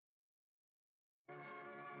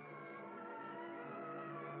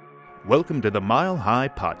Welcome to the Mile High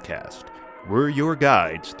Podcast. We're your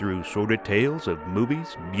guides through sordid tales of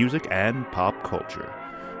movies, music, and pop culture.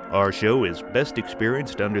 Our show is best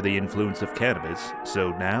experienced under the influence of cannabis, so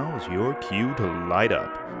now is your cue to light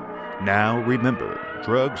up. Now remember,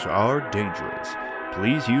 drugs are dangerous.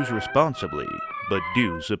 Please use responsibly, but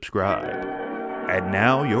do subscribe. And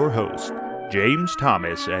now your hosts, James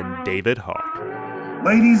Thomas and David Hawk.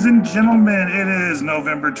 Ladies and gentlemen, it is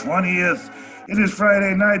November 20th. It is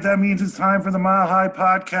Friday night. That means it's time for the Mile High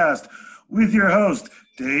Podcast with your host,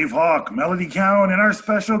 Dave Hawk, Melody Cowan, and our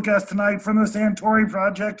special guest tonight from the Santori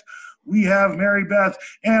Project, we have Mary Beth,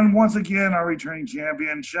 and once again, our returning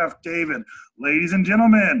champion, Chef David. Ladies and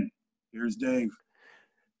gentlemen, here's Dave.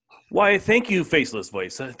 Why, thank you, Faceless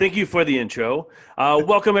Voice. Thank you for the intro.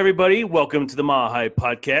 Welcome, everybody. Welcome to the Mile High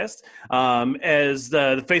Podcast. As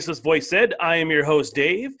the Faceless Voice said, I am your host,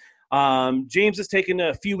 Dave. James has taken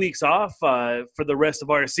a few weeks off for the rest of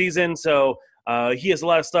our season, so he has a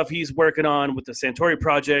lot of stuff he's working on with the Santori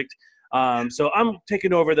Project. So I'm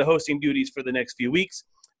taking over the hosting duties for the next few weeks.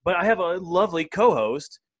 But I have a lovely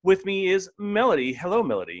co-host. With me is Melody. Hello,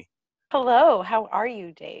 Melody. Hello. How are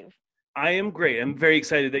you, Dave? I am great. I'm very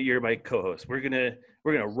excited that you're my co-host. We're gonna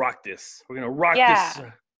rock this. We're gonna rock this.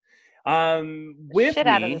 With shit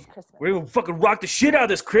me, out of this Christmas. we're gonna fucking rock the shit out of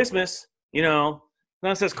this Christmas. You know,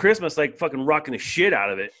 not says Christmas like fucking rocking the shit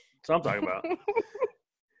out of it. That's what I'm talking about.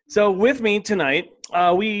 So with me tonight,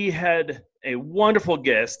 we had a wonderful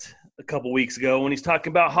guest a couple weeks ago when he's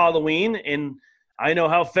talking about Halloween, and I know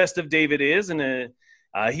how festive David is, and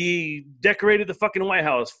he decorated the fucking White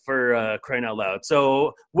House for crying out loud.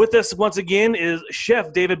 So with us once again is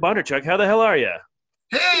Chef David Bondarchuk. How the hell are you?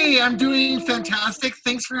 Hey, I'm doing fantastic.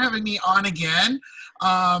 Thanks for having me on again.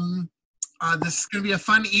 This is going to be a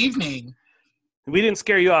fun evening. We didn't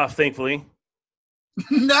scare you off, thankfully.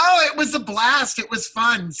 No, it was a blast. It was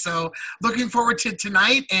fun. So looking forward to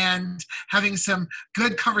tonight and having some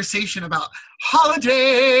good conversation about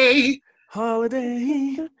holiday.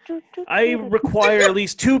 I require at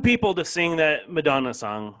least two people to sing that Madonna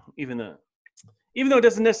song, even though it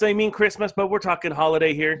doesn't necessarily mean Christmas, but we're talking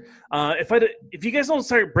holiday here. If you guys don't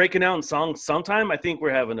start breaking out in songs sometime, I think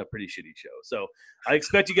we're having a pretty shitty show. So I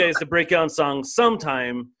expect you guys to break out in songs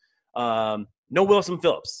sometime. No Wilson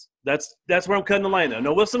Phillips. That's where I'm cutting the line, though.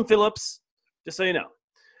 No Wilson Phillips, just so you know.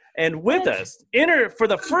 And with us, enter for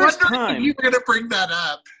the first time. You were going to bring that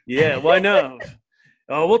up. Yeah, well, I know.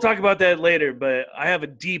 We'll talk about that later, but I have a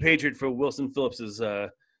deep hatred for Wilson Phillips's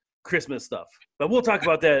Christmas stuff. But we'll talk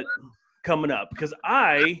about that coming up, because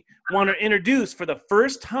I want to introduce for the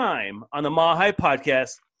first time on the Mile High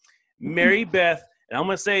Podcast, Mary Beth, and I'm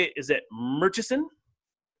going to say, is it Murchison?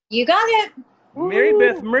 You got it. Mary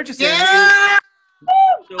Beth Murchison. Yeah!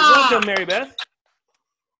 So welcome, Mary Beth.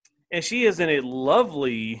 And she is in a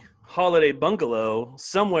lovely holiday bungalow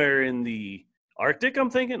somewhere in the Arctic, I'm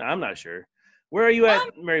thinking. I'm not sure. Where are you at,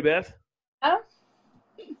 Mary Beth? Oh.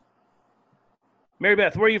 Mary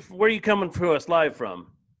Beth, where are you coming to us live from?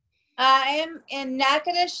 I am in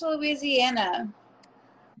Natchitoches, Louisiana.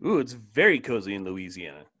 Ooh, it's very cozy in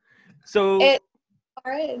Louisiana. So It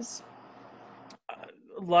is.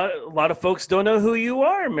 A lot of folks don't know who you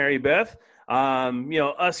are, Mary Beth.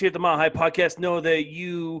 Us here at the Mile High Podcast know that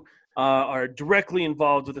you are directly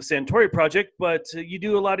involved with the Santori Project, but you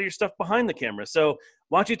do a lot of your stuff behind the camera. So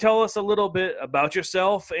why don't you tell us a little bit about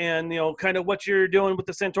yourself and, kind of what you're doing with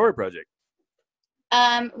the Santori Project?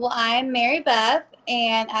 Well, I'm Mary Beth,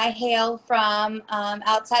 and I hail from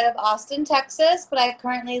outside of Austin, Texas, but I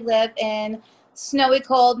currently live in snowy,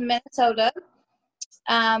 cold Minnesota,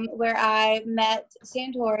 where I met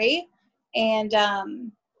Santori,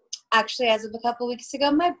 and actually, as of a couple weeks ago,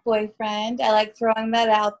 my boyfriend. I like throwing that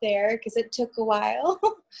out there because it took a while.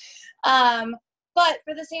 But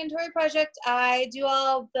for the Santori Project, I do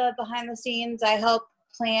all the behind the scenes. I help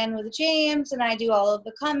plan with James, and I do all of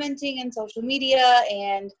the commenting and social media.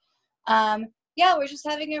 And we're just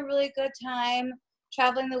having a really good time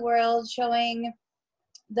traveling the world, showing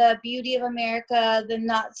the beauty of America, the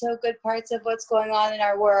not so good parts of what's going on in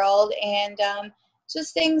our world, and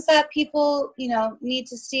just things that people, need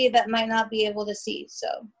to see that might not be able to see. So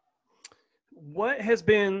what has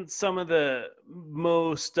been some of the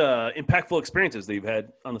most impactful experiences that you've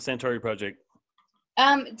had on the Santori Project?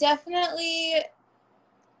 Definitely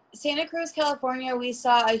Santa Cruz, California, we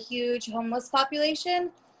saw a huge homeless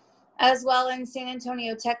population, as well in San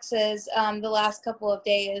Antonio, Texas, the last couple of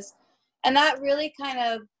days. And that really kind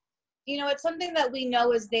of, it's something that we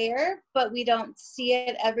know is there, but we don't see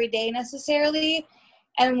it every day necessarily.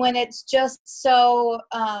 And when it's just so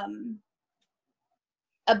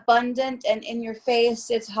abundant and in your face,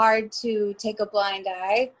 it's hard to take a blind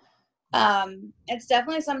eye. it's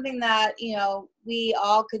definitely something that, we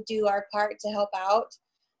all could do our part to help out.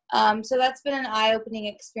 So that's been an eye-opening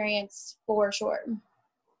experience for sure.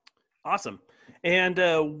 Awesome.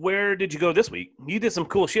 And where did you go this week? You did some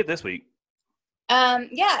cool shit this week.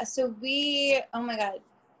 Yeah, so oh my God,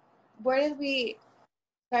 where did we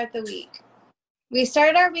start the week? We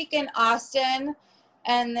started our week in Austin,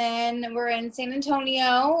 and then we're in San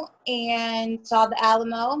Antonio and saw the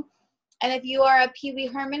Alamo. And if you are a Pee Wee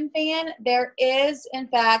Herman fan, there is, in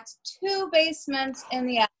fact, 2 basements in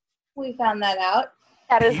the Alamo. We found that out.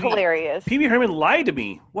 That is hilarious. Pee Wee Herman lied to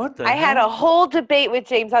me. What the hell? I had a whole debate with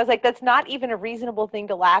James. I was like, that's not even a reasonable thing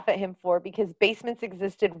to laugh at him for, because basements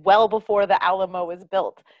existed well before the Alamo was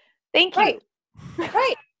built. Thank you.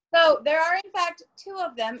 Right. So there are, in fact, 2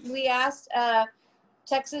 of them. We asked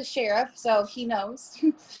Texas Sheriff, so he knows.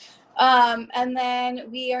 And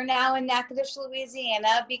then we are now in Natchitoches,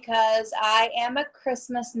 Louisiana, because I am a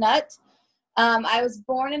Christmas nut. I was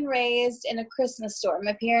born and raised in a Christmas store.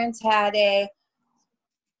 My parents had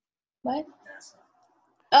what?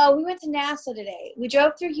 Oh, we went to NASA today. We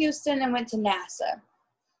drove through Houston and went to NASA.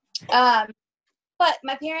 But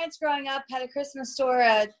my parents growing up had a Christmas store,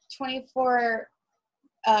 a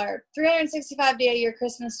 365-day-a-year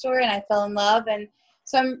Christmas store, and I fell in love. And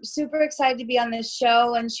so I'm super excited to be on this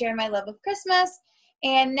show and share my love of Christmas.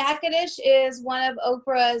 And Natchitoches is one of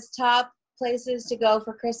Oprah's top places to go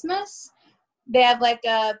for Christmas. They have like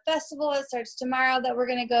a festival that starts tomorrow that we're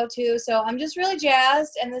going to go to. So I'm just really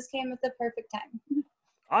jazzed, and this came at the perfect time.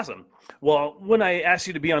 Awesome. Well, when I asked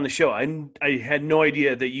you to be on the show, I had no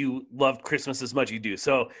idea that you loved Christmas as much as you do.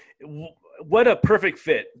 So what a perfect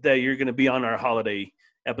fit that you're going to be on our holiday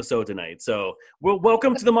episode tonight. So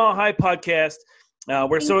welcome to the Mile High Podcast.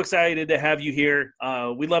 We're so excited to have you here.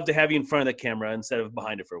 We'd love to have you in front of the camera instead of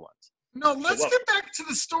behind it for once. No, let's get back to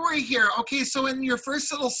the story here. Okay, so in your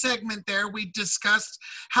first little segment there, we discussed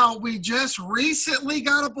how we just recently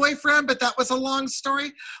got a boyfriend, but that was a long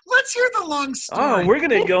story. Let's hear the long story. Oh, we're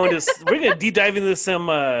gonna deep dive into some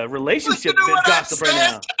relationship gossip right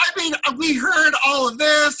now. I mean, we heard all of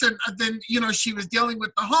this, and then she was dealing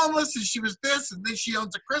with the homeless, and she was this, and then she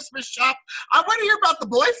owns a Christmas shop. I want to hear about the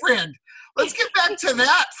boyfriend. Let's get back to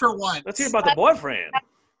that for once. Let's hear about the boyfriend.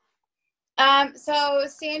 So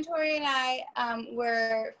Santori and I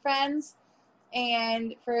were friends,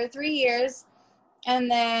 and for 3 years, and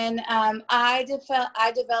then I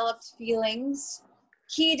developed feelings.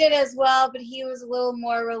 He did as well, but he was a little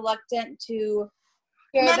more reluctant to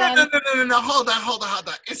share them. No. Hold on.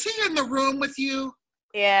 Is he in the room with you?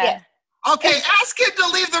 Yeah. Okay, ask him to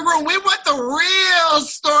leave the room. We want the real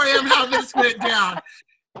story of how this went down.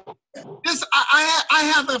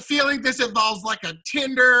 I have a feeling this involves like a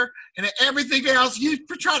Tinder and everything else. You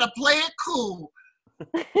try to play it cool. No.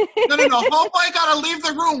 Homeboy gotta leave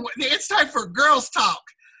the room. It's time for girls talk.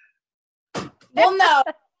 Well, no.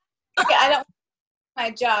 I don't my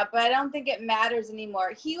job, but I don't think it matters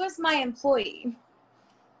anymore. He was my employee.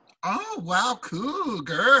 Oh, wow,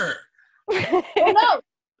 cougar. Well, no,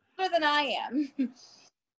 older than I am.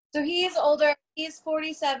 So he's older. He's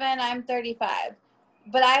 47. I'm 35.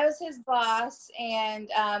 But I was his boss, and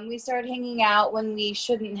we started hanging out when we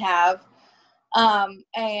shouldn't have.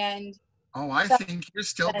 I think you're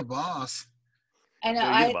still the boss. I know.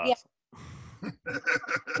 Yeah,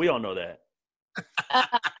 we all know that.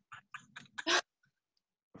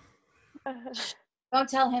 Don't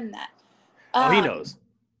tell him that. He knows.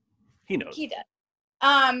 He knows. He does.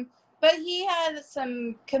 But he had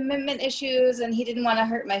some commitment issues, and he didn't want to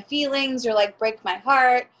hurt my feelings or break my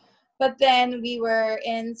heart. But then we were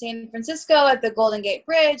in San Francisco at the Golden Gate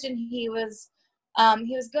Bridge, and he was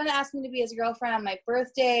going to ask me to be his girlfriend on my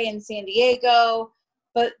birthday in San Diego,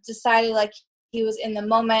 but decided he was in the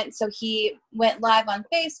moment. So he went live on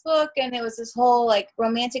Facebook, and it was this whole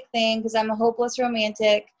romantic thing, because I'm a hopeless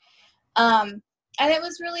romantic. And it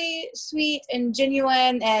was really sweet and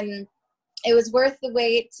genuine, and it was worth the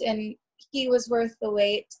wait, and he was worth the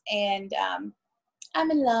wait, and I'm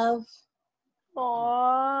in love.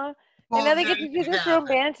 Aww. And now they get to do this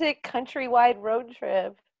romantic countrywide road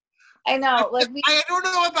trip. I know. I don't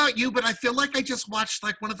know about you, but I feel like I just watched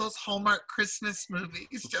one of those Hallmark Christmas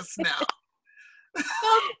movies just now.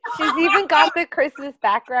 She's even got the Christmas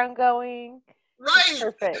background going. Right. It's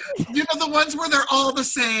perfect. The ones where they're all the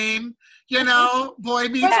same. Boy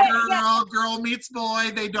meets girl, girl meets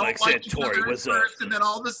boy. They don't like each other at first, and then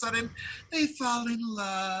all of a sudden they fall in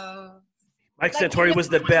love. Mike Santori was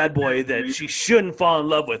the bad boy that she shouldn't fall in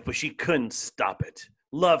love with, but she couldn't stop it.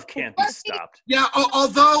 Love can't be stopped. Yeah,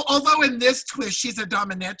 although in this twist, she's a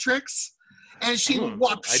dominatrix, and she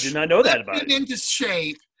walks. I did not know that about it. Into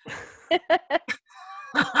shape.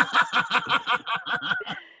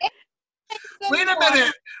 Wait a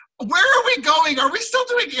minute. Where are we going? Are we still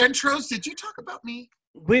doing intros? Did you talk about me?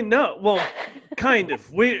 We no, well, kind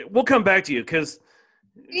of. We'll come back to you because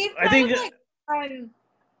I think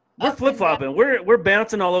we're flip flopping. We're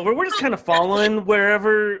bouncing all over. We're just kind of following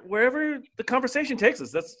wherever the conversation takes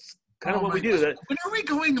us. That's kind of what we do. When are we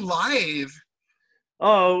going live?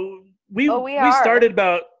 Oh, we started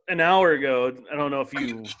about an hour ago. I don't know if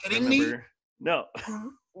you kidding remember. me? No.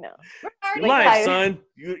 No. You're live, son.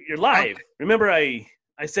 You're live. Okay. Remember, I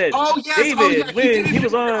said, yes. David, when he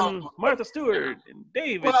was on Martha Stewart and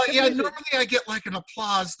David. Well, yeah, normally I get like an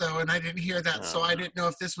applause, though, and I didn't hear that, so I didn't know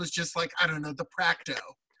if this was just like, I don't know, the Practo.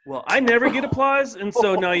 Well, I never get applause, and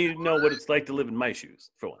so now you know what it's like to live in my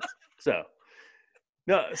shoes, for once. So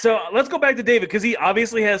let's go back to David, because he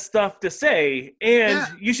obviously has stuff to say, and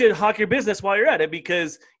you should hawk your business while you're at it,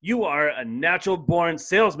 because you are a natural-born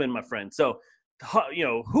salesman, my friend. So,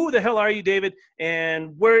 who the hell are you, David?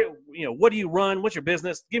 And where, what do you run? What's your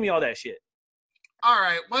business? Give me all that shit. All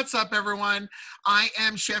right. What's up, everyone? I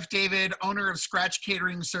am Chef David, owner of Scratch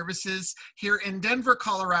Catering Services here in Denver,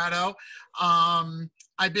 Colorado.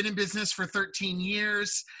 I've been in business for 13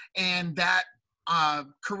 years, and that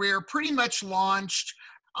career pretty much launched,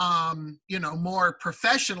 more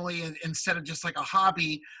professionally instead of just like a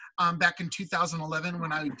hobby. Back in 2011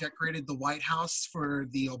 when I decorated the White House for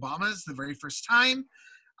the Obamas the very first time.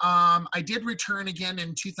 I did return again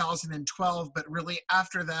in 2012, but really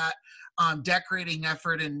after that, decorating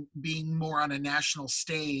effort and being more on a national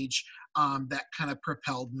stage, that kind of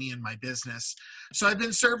propelled me in my business. So I've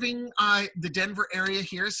been serving the Denver area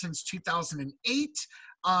here since 2008.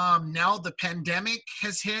 Now the pandemic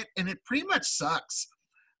has hit, and it pretty much sucks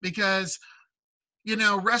because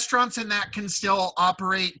restaurants and that can still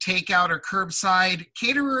operate takeout or curbside.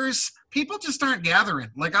 Caterers, people just aren't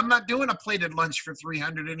gathering. Like, I'm not doing a plated lunch for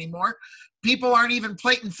 300 anymore. People aren't even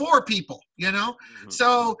plating 4 people, Mm-hmm.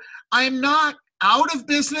 So I'm not out of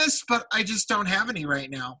business, but I just don't have any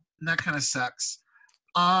right now. And that kind of sucks.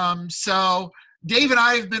 So Dave and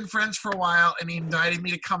I have been friends for a while, and he invited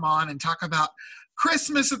me to come on and talk about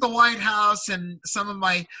Christmas at the White House and some of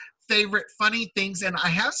my favorite funny things, and I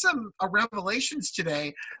have some revelations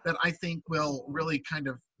today that I think will really kind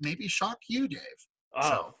of maybe shock you, Dave. Oh,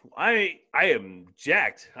 so. I am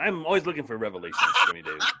jacked. I'm always looking for revelations from you,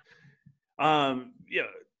 David.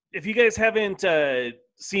 If you guys haven't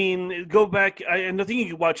seen, go back. I think you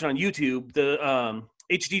can watch it on YouTube. The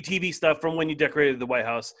HGTV stuff from when you decorated the White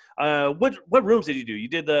House. What rooms did you do? You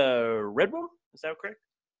did the red room. Is that correct?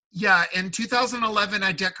 Yeah, in 2011,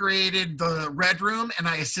 I decorated the red room and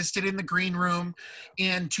I assisted in the green room.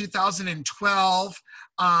 In 2012,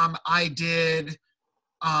 I did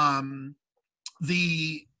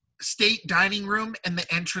the state dining room and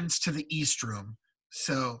the entrance to the east room.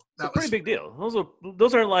 So that was a pretty big deal.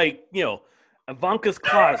 Those aren't like, Ivanka's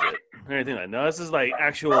closet or anything like that. No, this is like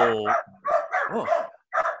actual. Oh,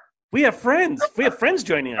 we have friends. We have friends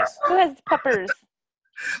joining us. Who has peppers?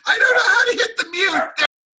 I don't know how to hit the mute.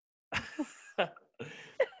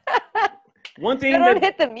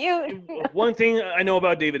 Hit the mute. One thing I know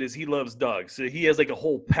about David is he loves dogs. So he has like a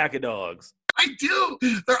whole pack of dogs. I do.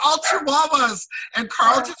 They're all Chihuahuas. And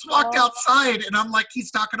Carl just walked outside, and I'm like,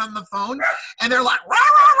 he's talking on the phone, and they're like, rah,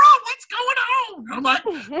 rah, rah, what's going on? And I'm like,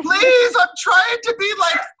 please, I'm trying to be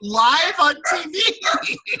like live on TV.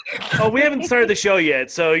 Oh, we haven't started the show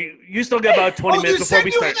yet, so you still got about 20 minutes before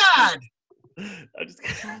we start.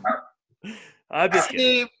 I'm just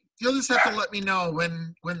kidding. You'll just have to let me know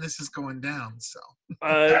when this is going down. So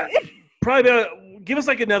probably give us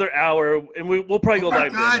like another hour, and we'll probably go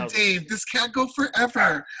live. Oh my God, Dave, this can't go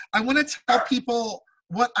forever. I want to tell people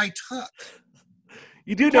what I took.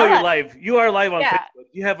 You do know you're live. You are live on Facebook.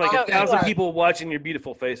 You have like 1,000 people watching your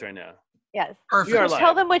beautiful face right now. Yes. Perfect. You are live.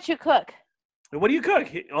 Tell them what you cook. What do you cook?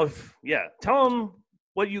 Oh, yeah. Tell them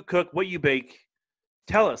what you cook, what you bake.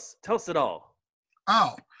 Tell us it all.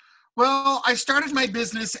 Oh. Well, I started my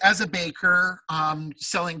business as a baker,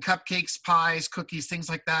 selling cupcakes, pies, cookies, things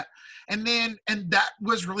like that. And that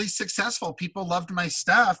was really successful. People loved my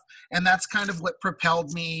stuff. And that's kind of what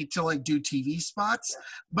propelled me to like do TV spots.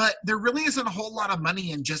 But there really isn't a whole lot of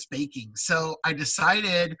money in just baking. So I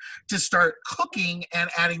decided to start cooking and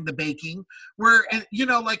adding the baking where,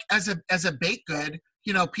 like as a baked good,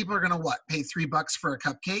 people are going to pay $3 for a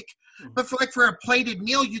cupcake. But for a plated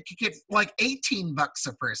meal, you could get like $18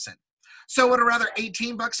 a person. So would I rather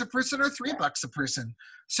 $18 a person or $3 a person?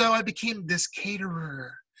 So I became this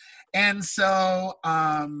caterer. And so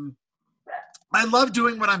I love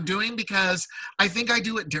doing what I'm doing because I think I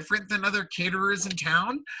do it different than other caterers in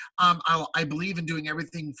town. I believe in doing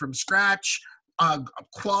everything from scratch.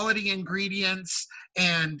 quality ingredients,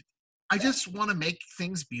 and I just want to make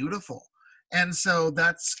things beautiful. And so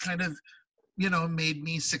that's kind of, made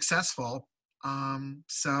me successful.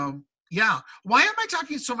 So yeah. Why am I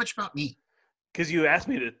talking so much about me? Because you asked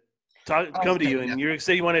me to come to you, and you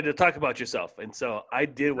said you wanted to talk about yourself, and so I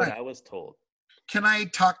did what I was told. Can I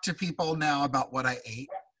talk to people now about what I ate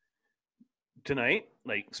Tonight,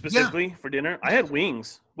 like specifically for dinner? I had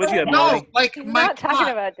wings. What'd you have, No, Molly? like We're my not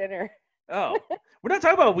talking about dinner. Oh, we're not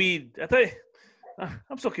talking about weed. I thought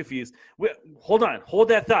I'm so confused. Hold on, hold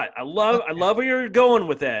that thought. I love where you're going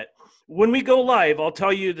with that. When we go live, I'll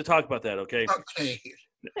tell you to talk about that. Okay. Okay.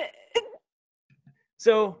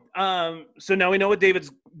 So now we know what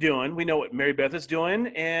David's doing. We know what Mary Beth is doing,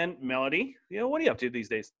 and Melody. What are you up to these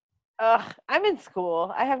days? I'm in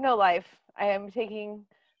school. I have no life. I am taking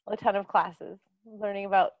a ton of classes, learning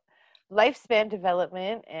about lifespan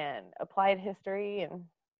development and applied history, and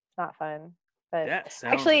it's not fun. But that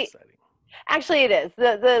sounds exciting. Actually, it is.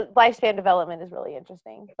 The lifespan development is really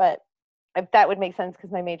interesting, but that would make sense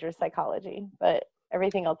because my major is psychology. But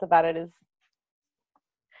everything else about it is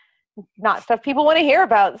not stuff people want to hear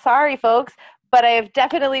about. Sorry, folks. But I have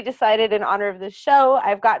definitely decided, in honor of this show,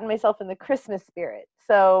 I've gotten myself in the Christmas spirit.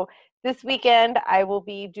 So this weekend, I will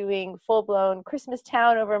be doing full-blown Christmas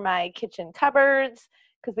Town over my kitchen cupboards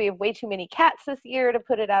because we have way too many cats this year to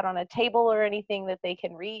put it out on a table or anything that they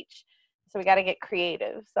can reach. So we got to get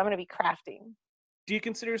creative. So I'm going to be crafting. Do you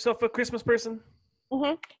consider yourself a Christmas person?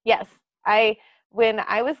 Mm-hmm. Yes. When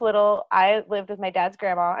I was little, I lived with my dad's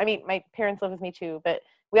grandma. I mean, my parents lived with me too, but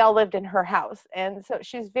we all lived in her house. And so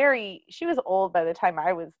she was old by the time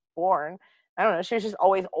I was born. I don't know. She was just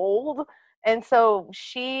always old. And so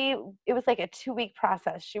it was like a 2-week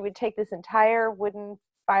process. She would take this entire wooden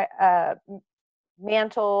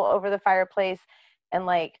mantle over the fireplace and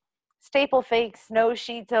like staple fake snow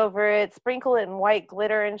sheets over it, sprinkle it in white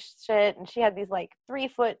glitter and shit. And she had these like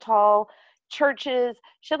 3-foot tall churches.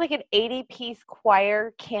 She had like an 80-piece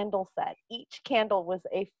choir candle set. Each candle was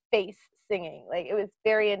a face singing. Like, it was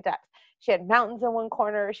very in depth. She had mountains in one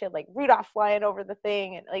corner. She had like Rudolph flying over the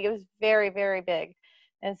thing, and like it was very, very big.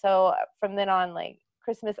 And so from then on, like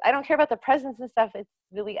Christmas, I don't care about the presents and stuff. It's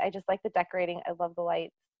really, I just like the decorating. I love the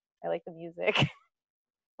lights. I like the music.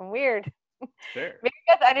 I'm weird. Fair.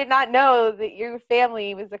 Because I did not know that your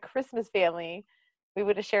family was a Christmas family. We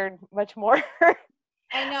would have shared much more.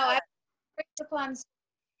 I know. I upon.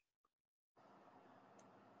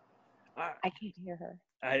 I can't hear her.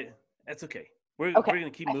 That's okay. We're going to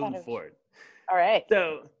keep moving forward. All right.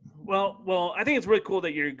 So, well, I think it's really cool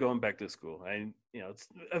that you're going back to school. It's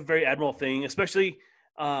a very admirable thing, especially,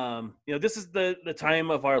 this is the time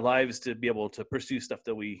of our lives to be able to pursue stuff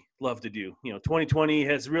that we love to do. 2020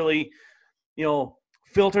 has really,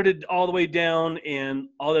 filtered it all the way down, and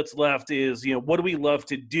all that's left is, what do we love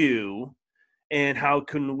to do, and how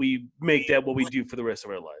can we make that what we do for the rest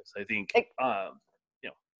of our lives? I think,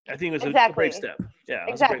 I think it was a great step. Yeah,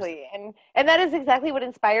 exactly. And that is exactly what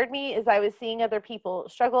inspired me, is I was seeing other people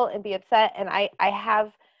struggle and be upset. And I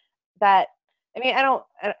have that. I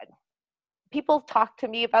mean, people talk to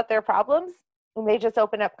me about their problems and they just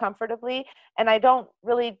open up comfortably. And I don't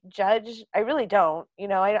really judge. I really don't,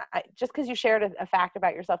 I just because you shared a fact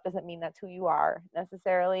about yourself doesn't mean that's who you are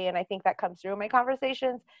necessarily. And I think that comes through in my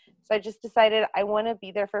conversations. So I just decided I want to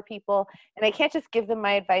be there for people, and I can't just give them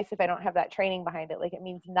my advice if I don't have that training behind it. Like, it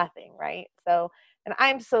means nothing. Right. So, and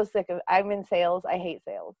I'm so sick of, I'm in sales. I hate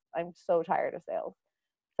sales. I'm so tired of sales.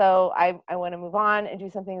 So I want to move on and do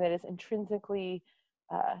something that is intrinsically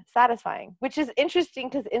satisfying, which is interesting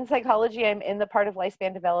because in psychology, I'm in the part of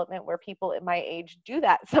lifespan development where people at my age do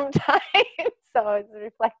that sometimes. So it's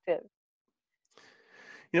reflective.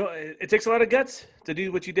 It takes a lot of guts to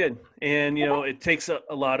do what you did. And, it takes a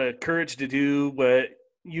lot of courage to do what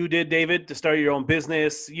you did, David, to start your own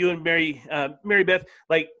business. You and Mary Beth,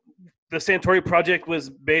 like the Santori project was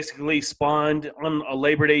basically spawned on a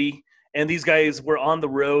Labor Day, and these guys were on the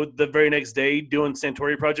road the very next day doing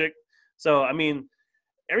Santori project. So, I mean,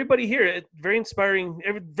 everybody here, very inspiring,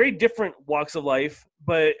 very different walks of life,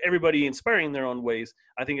 but everybody inspiring in their own ways.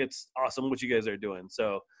 I think it's awesome what you guys are doing.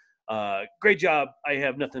 So great job. I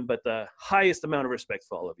have nothing but the highest amount of respect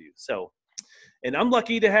for all of you. So, and I'm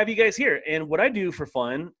lucky to have you guys here. And what I do for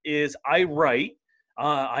fun is I write.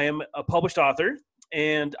 I am a published author,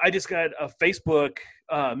 and I just got a Facebook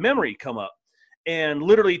memory come up. And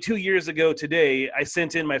literally 2 years ago today, I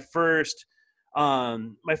sent in my first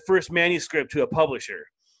manuscript to a publisher.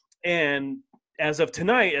 And as of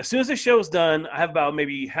tonight, as soon as the show's done, I have about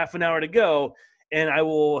maybe half an hour to go, and I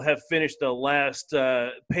will have finished the last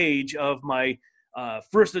page of my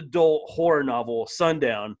first adult horror novel,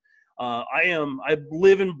 Sundown. I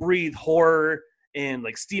live and breathe horror and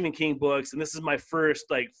like Stephen King books, and this is my first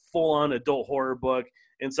like full-on adult horror book,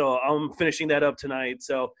 and so I'm finishing that up tonight.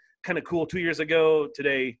 So kind of cool. 2 years ago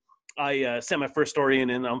today, I sent my first story in,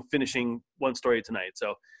 and I'm finishing one story tonight.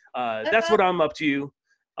 So that's what I'm up to.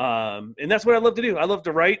 And that's what I love to do. I love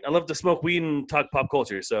to write. I love to smoke weed and talk pop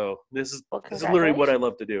culture. So this is literally what I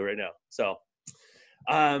love to do right now. So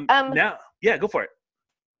now, yeah, go for it.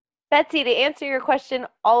 Betsy, to answer your question,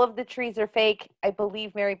 all of the trees are fake. I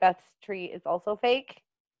believe Mary Beth's tree is also fake.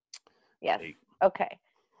 Yes. Fake. Okay.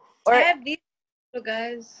 I have these little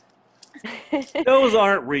guys. Those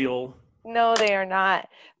aren't real. No, they are not.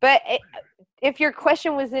 But if your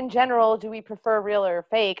question was in general, do we prefer real or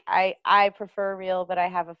fake? I prefer real, but I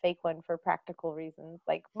have a fake one for practical reasons,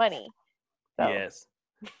 like money. So Yes.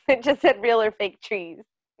 it just said real or fake trees.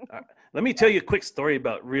 Let me tell you a quick story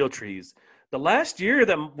about real trees. The last year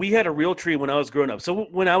that we had a real tree when I was growing up. So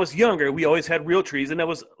when I was younger, we always had real trees, and it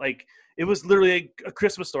was literally a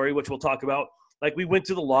Christmas story, which we'll talk about. Like we went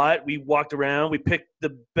to the lot, we walked around, we picked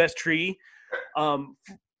the best tree.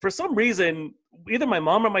 For some reason, either my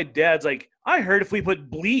mom or my dad's like, I heard if we put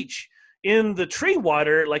bleach in the tree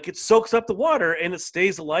water, like it soaks up the water and it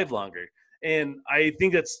stays alive longer. And I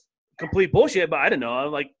think that's complete bullshit, but I don't know.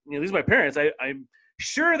 I'm like, these are my parents. I'm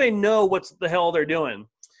sure they know what the hell they're doing.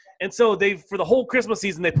 And so for the whole Christmas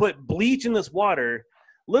season, they put bleach in this water.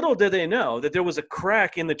 Little did they know that there was a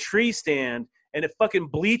crack in the tree stand and it fucking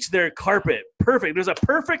bleached their carpet. Perfect. There's a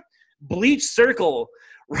perfect bleach circle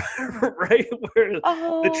right where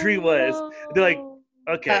the tree was. No. They're like,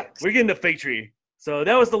 okay, we're getting a fake tree. So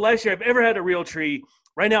that was the last year I've ever had a real tree.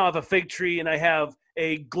 Right now I have a fake tree and I have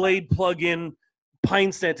a Glade plug-in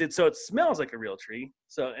pine scented, so it smells like a real tree.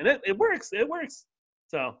 So, and it works. It works.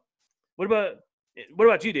 So what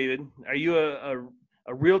about you, David? Are you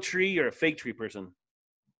a real tree or a fake tree person?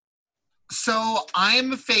 So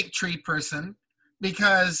I'm a fake tree person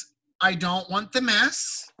because I don't want the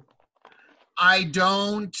mess. I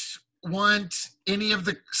don't want any of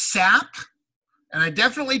the sap, and I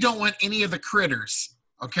definitely don't want any of the critters,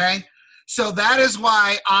 okay? So that is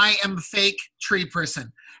why I am a fake tree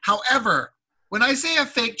person. However, when I say a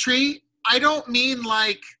fake tree, I don't mean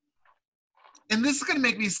like, and this is going to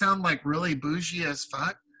make me sound like really bougie as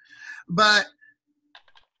fuck, but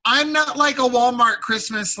I'm not like a Walmart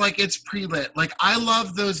Christmas, like it's pre-lit. Like I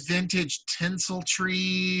love those vintage tinsel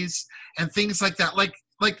trees and things like that, like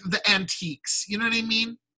the antiques. You know what I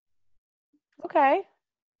mean? Okay.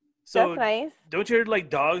 So that's nice. Don't your like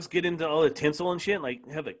dogs get into all the tinsel and shit? Like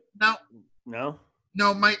have like No,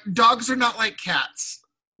 no. my dogs are not like cats.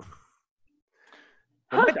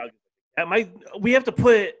 Well, we have to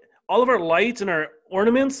put all of our lights and our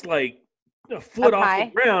ornaments like a foot off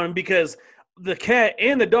the ground because the cat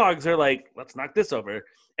and the dogs are like, let's knock this over.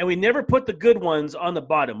 And we never put the good ones on the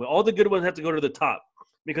bottom. All the good ones have to go to the top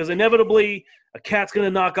because inevitably a cat's going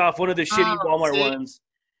to knock off one of the shitty Walmart ones.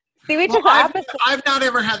 See, we took the opposite. I've not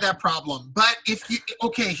ever had that problem. But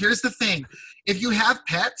here's the thing. If you have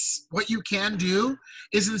pets, what you can do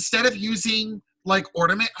is instead of using like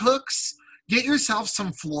ornament hooks, get yourself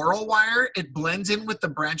some floral wire. It blends in with the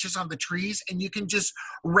branches on the trees, and you can just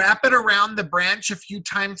wrap it around the branch a few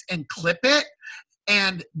times and clip it,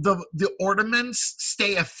 and the ornaments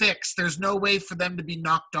stay affixed. There's no way for them to be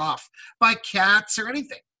knocked off by cats or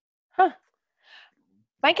anything. Huh.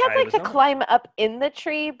 My cats like to climb up in the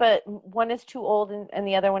tree, but one is too old, and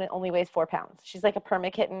the other one only weighs 4 pounds. She's like a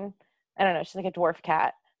perma kitten. I don't know. She's like a dwarf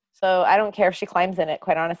cat. So I don't care if she climbs in it,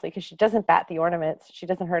 quite honestly, because she doesn't bat the ornaments. She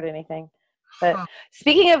doesn't hurt anything. But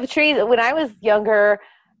speaking of trees, when I was younger,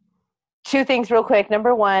 2 things real quick.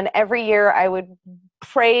 Number 1, every year I would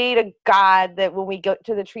pray to God that when we go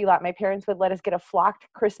to the tree lot, my parents would let us get a flocked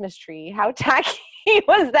Christmas tree. How tacky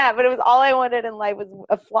was that? But it was all I wanted in life was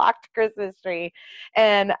a flocked Christmas tree.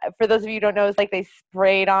 And for those of you who don't know, it's like they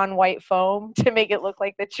sprayed on white foam to make it look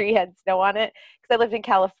like the tree had snow on it. Because I lived in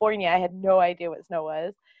California, I had no idea what snow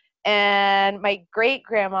was. And my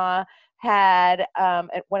great-grandma had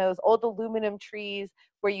one of those old aluminum trees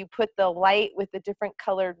where you put the light with the different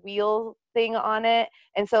colored wheel thing on it.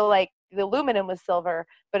 And so like the aluminum was silver,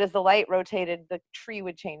 but as the light rotated, the tree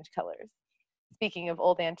would change colors. Speaking of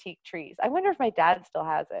old antique trees, I wonder if my dad still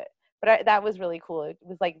has it, but that was really cool. It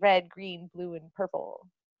was like red, green, blue, and purple.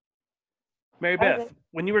 Mary Beth,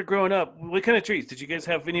 when you were growing up, what kind of trees? Did you guys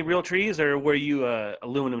have any real trees or were you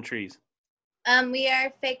aluminum trees? We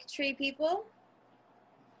are fake tree people.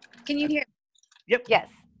 Can you hear? Yep. Yes.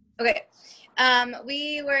 Okay.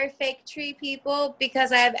 We were fake tree people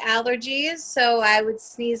because I have allergies, so I would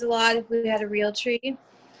sneeze a lot if we had a real tree.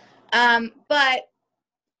 But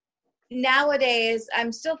nowadays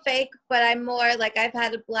I'm still fake, but I'm more like I've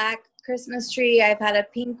had a black Christmas tree, I've had a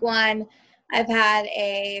pink one, I've had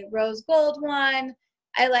a rose gold one.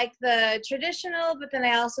 I like the traditional, but then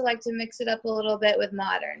I also like to mix it up a little bit with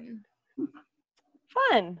modern.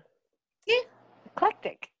 Fun. Yeah.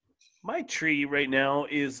 Eclectic. My tree right now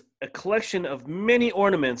is a collection of many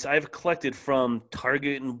ornaments I've collected from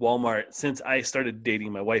Target and Walmart since I started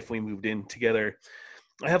dating my wife when we moved in together.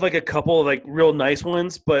 I have like a couple of like real nice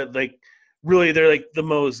ones, but like really they're like the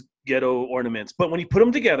most ghetto ornaments. But when you put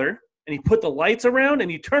them together and you put the lights around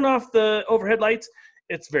and you turn off the overhead lights,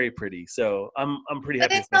 it's very pretty. So I'm pretty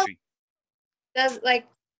happy with my tree. Does like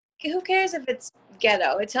who cares if it's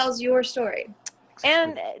ghetto? It tells your story.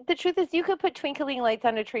 And the truth is, you could put twinkling lights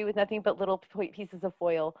on a tree with nothing but little pieces of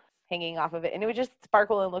foil hanging off of it, and it would just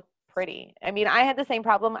sparkle and look pretty. I mean, I had the same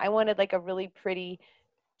problem. I wanted like a really pretty,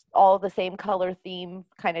 all the same color theme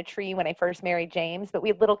kind of tree when I first married James, but we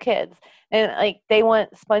had little kids, and like they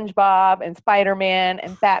want SpongeBob and Spider-Man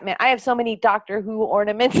and Batman. I have so many Doctor Who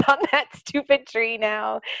ornaments on that stupid tree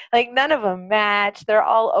now. Like none of them match. They're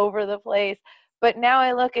all over the place. But now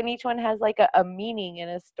I look and each one has like a meaning and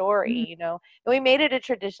a story, you know. And we made it a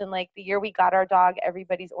tradition. Like the year we got our dog,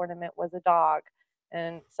 everybody's ornament was a dog.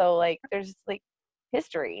 And so like there's like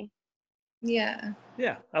history. Yeah.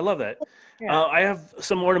 Yeah, I love that. Yeah. I have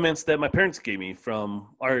some ornaments that my parents gave me from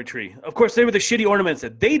our tree. Of course, they were the shitty ornaments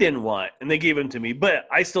that they didn't want, and they gave them to me, but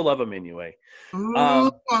I still love them anyway.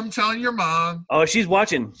 Ooh, I'm telling your mom. Oh, she's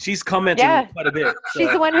watching. She's commenting quite a bit. She's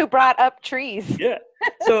the one who brought up trees. Yeah.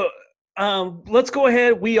 So let's go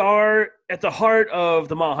ahead. We are at the heart of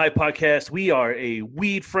the Mile High Podcast. We are a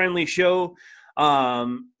weed-friendly show.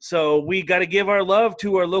 So we got to give our love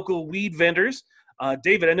to our local weed vendors.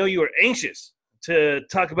 David, I know you are anxious to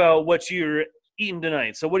talk about what you're eating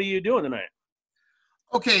tonight. So what are you doing tonight?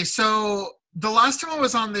 Okay, so the last time I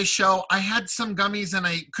was on this show, I had some gummies and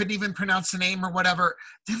I couldn't even pronounce the name or whatever.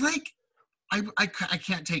 They're like, I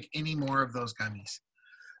can't take any more of those gummies.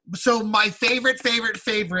 So my favorite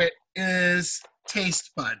is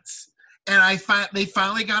Taste Buds. And they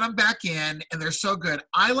finally got them back in, and they're so good.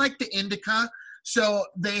 I like the indica. So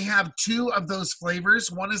they have two of those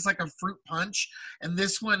flavors. One is like a fruit punch, and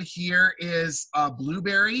this one here is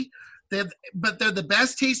blueberry. But they're the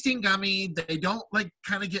best tasting gummy. They don't like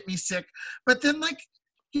kind of get me sick. But then like,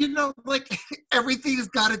 you know, like everything's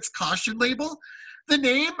got its caution label. The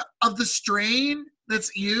name of the strain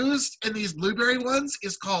that's used in these blueberry ones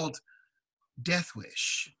is called Death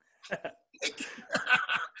Wish.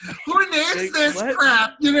 Who names this what?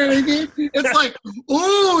 crap? You know what I mean? It's like,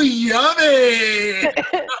 ooh, yummy.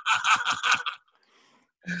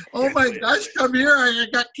 Oh my gosh, come here. I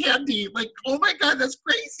got candy. Like, oh my God, that's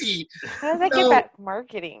crazy. How does that get back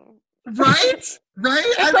marketing? Right? Right?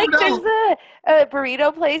 It's like there's a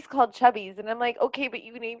burrito place called Chubby's, and I'm like, okay, but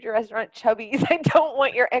you named your restaurant Chubby's. I don't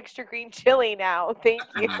want your extra green chili now. Thank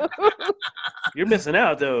you. You're missing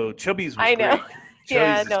out, though. Chubby's was I know. great.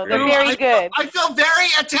 Yeah, Chubby's no, is they're great. very good. I feel very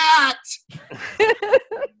attacked.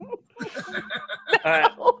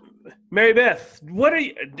 Mary Beth, what are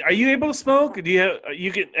you able to smoke? Do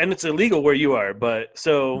you can, and it's illegal where you are, but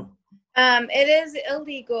so It is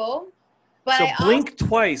illegal, but so I blink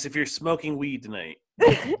twice if you're smoking weed tonight.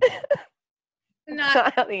 also That's not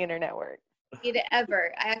not how the internet works. weed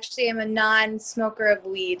ever. I actually am a non-smoker of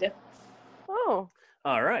weed. Oh,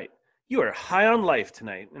 All right, you are high on life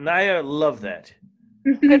tonight, and I love that.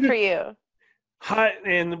 good for you. High,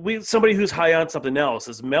 and somebody who's high on something else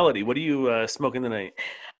is Melody. What are you smoking tonight?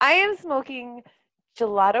 I am smoking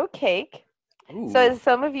gelato cake. Ooh. So as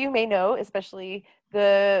some of you may know, especially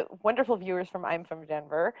the wonderful viewers from I'm from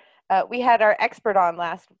Denver, we had our expert on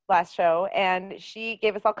last show, and she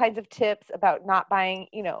gave us all kinds of tips about not buying,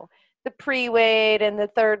 you know, the pre-weighed and the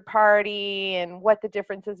third party and what the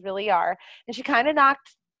differences really are. And she kind of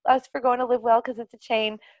knocked us for going to Live Well because it's a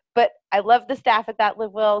chain, but I love the staff at that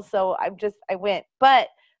Live Well, so I went. But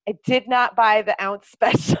I did not buy the ounce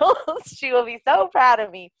specials. She will be so proud of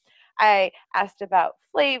me. I asked about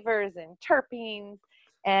flavors and terpenes,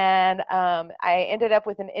 and I ended up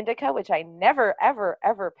with an indica, which I never, ever,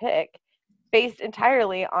 ever pick, based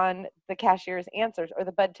entirely on the cashier's answers or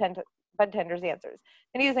the bud tender's answers.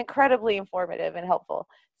 And he was incredibly informative and helpful.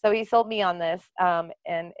 So he sold me on this, and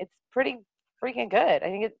it's pretty freaking good. I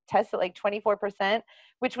think it tests at like 24%,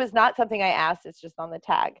 which was not something I asked. It's just on the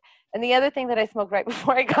tag. And the other thing that I smoked right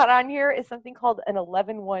before I got on here is something called an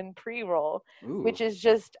 11-1 pre-roll, which is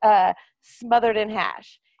just smothered in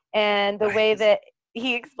hash. And the way that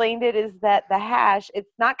he explained it is that the hash,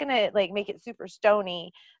 it's not going to like make it super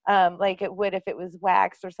stony like it would if it was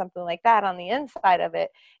wax or something like that on the inside of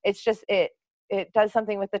it. It's just it it does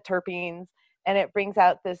something with the terpenes, and it brings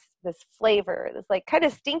out this flavor, this like kind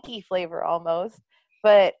of stinky flavor almost,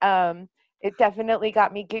 but it definitely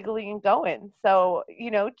got me giggling and going. So,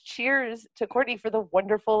 cheers to Courtney for the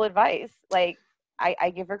wonderful advice. Like,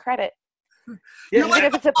 I give her credit. Yeah, Even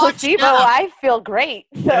if it's a placebo, I feel great.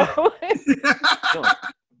 So,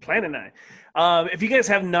 Plan and I. If you guys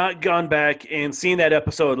have not gone back and seen that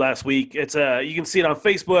episode last week, it's you can see it on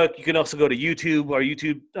Facebook. You can also go to YouTube, our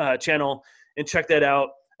YouTube channel, and check that out.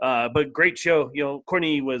 But great show.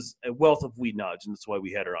 Courtney was a wealth of weed knowledge, and that's why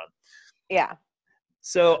we had her on. Yeah.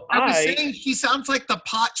 So I was saying he sounds like the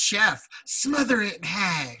pot chef. Smother it in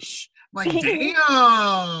hash. Like,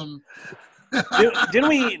 damn. Didn't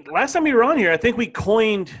we, last time we were on here, I think we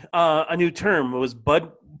coined a new term. It was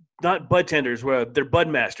not bud tenders, they're bud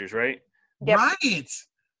masters, right? Yep. Right.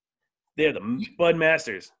 They're the bud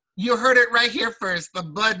masters. You heard it right here first, the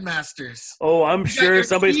bud masters. Oh, I'm sure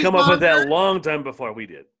somebody's come up with that a long time before we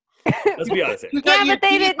did. Let's be honest here. Yeah, but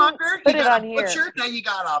they didn't put it on here. Butcher, now you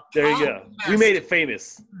got a there you go. We made it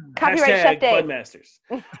famous. Copyright Chef Dave. Bud Masters.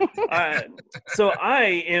 So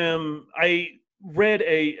I read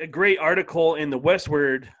a great article in the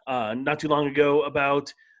Westword not too long ago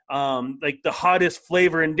about like the hottest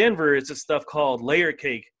flavor in Denver is this stuff called layer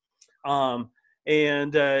cake.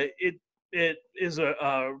 It is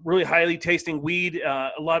a really highly tasting weed.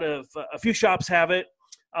 A few shops have it.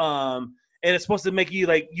 And it's supposed to make you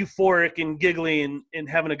like euphoric and giggly and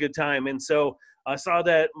having a good time. And so I saw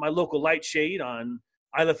that my local Light Shade on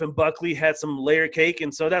Iliff and Buckley had some layer cake.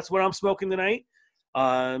 And so that's what I'm smoking tonight.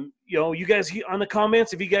 You guys on the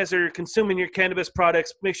comments, if you guys are consuming your cannabis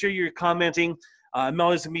products, make sure you're commenting.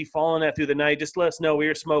 Melody's going to be following that through the night. Just let us know we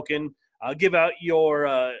are smoking. Give out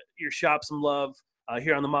your shop some love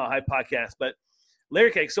here on the Mile High Podcast. But layer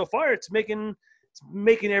cake, so far, it's making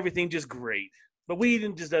everything just great. But weed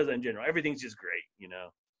just does that in general. Everything's just great,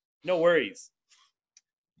 No worries.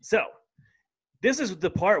 So, this is the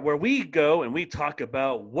part where we go and we talk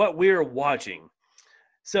about what we're watching.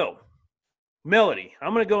 So, Melody,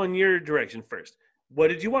 I'm going to go in your direction first. What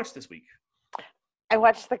did you watch this week? I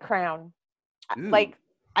watched The Crown. Ooh. Like,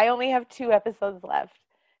 I only have 2 episodes left,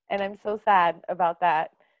 and I'm so sad about that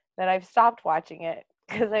I've stopped watching it.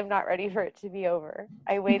 Because I'm not ready for it to be over.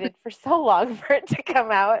 I waited for so long for it to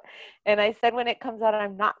come out. And I said when it comes out,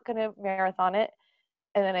 I'm not going to marathon it.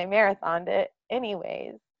 And then I marathoned it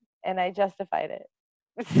anyways. And I justified it.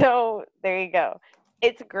 So there you go.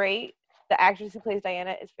 It's great. The actress who plays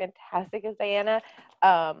Diana is fantastic as Diana.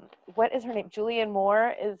 What is her name? Julianne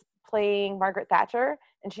Moore is playing Margaret Thatcher.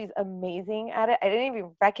 And she's amazing at it. I didn't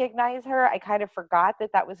even recognize her. I kind of forgot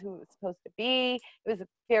that was who it was supposed to be. It was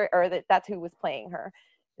that's who was playing her.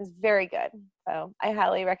 It was very good. So I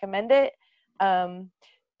highly recommend it. And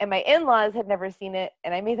my in-laws had never seen it,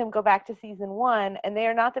 and I made them go back to season 1. And they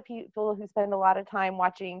are not the people who spend a lot of time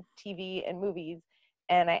watching TV and movies.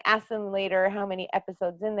 And I asked them later how many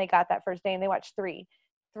episodes in they got that first day, and they watched 3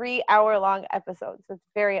 3-hour-long episodes. So it's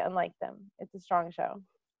very unlike them. It's a strong show.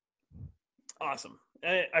 Awesome.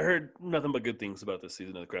 I heard nothing but good things about this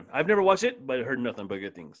season of The Crown. I've never watched it, but I heard nothing but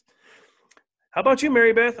good things. How about you,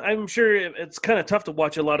 Mary Beth? I'm sure it's kind of tough to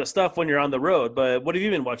watch a lot of stuff when you're on the road, but what have you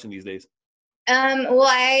been watching these days? Well,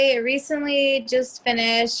 I recently just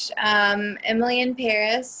finished Emily in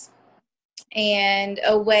Paris and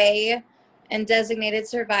Away and Designated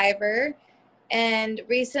Survivor. And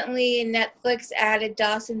recently Netflix added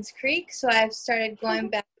Dawson's Creek, so I've started going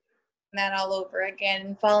back to that all over again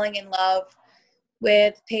and falling in love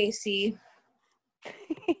with Pacey.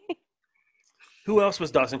 Who else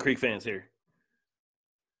was Dawson Creek fans here?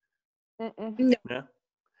 No. No?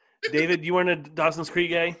 David, you weren't a Dawson's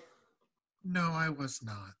Creek guy? No, I was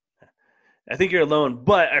not. I think you're alone,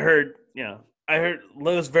 but I heard it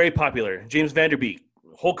was very popular. James Van Der Beek,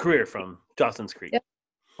 whole career from Dawson's Creek. Yep.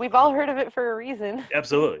 We've all heard of it for a reason.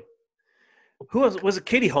 Absolutely. Who was it?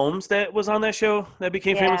 Katie Holmes that was on that show that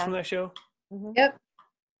became famous from that show? Mm-hmm. Yep.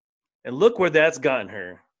 And look where that's gotten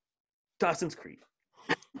her. Dawson's Creek.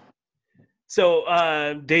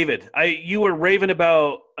 So, David, you were raving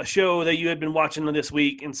about a show that you had been watching this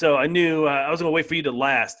week, and so I knew I was going to wait for you to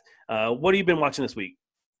last. What have you been watching this week?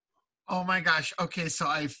 Oh my gosh. Okay, so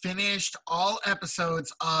I finished all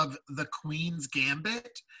episodes of The Queen's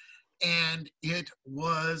Gambit, and it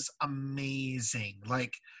was amazing.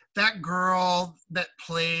 Like, that girl that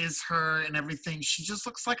plays her and everything, she just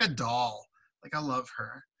looks like a doll. Like, I love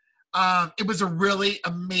her. It was a really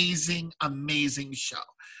amazing, amazing show.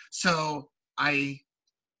 So I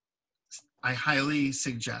highly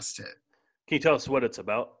suggest it. Can you tell us what it's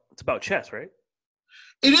about? It's about chess, right?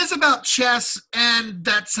 It is about chess, and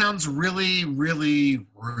that sounds really, really,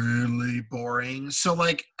 really boring. So,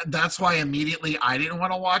 like, that's why immediately I didn't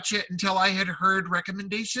want to watch it until I had heard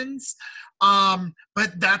recommendations.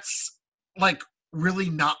 But that's, like,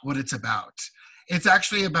 really not what it's about. It's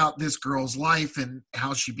actually about this girl's life and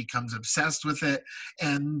how she becomes obsessed with it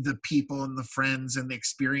and the people and the friends and the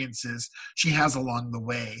experiences she has along the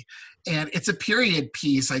way. And it's a period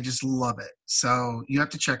piece. I just love it. So you have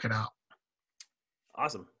to check it out.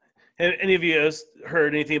 Awesome. Have any of you guys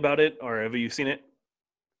heard anything about it, or have you seen it?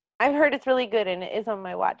 I've heard it's really good, and it is on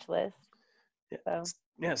my watch list. So.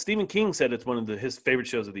 Yeah, Stephen King said it's one of his favorite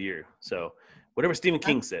shows of the year. So whatever Stephen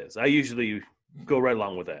King says, I usually go right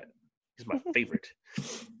along with that. He's my favorite.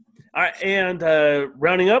 All right, and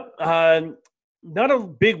rounding up, not a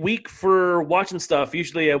big week for watching stuff.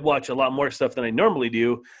 Usually I watch a lot more stuff than I normally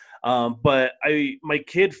do. But my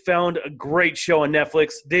kid found a great show on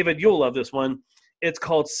Netflix. David, you'll love this one. It's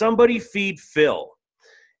called Somebody Feed Phil.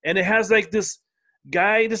 And it has like this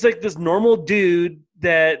guy, this normal dude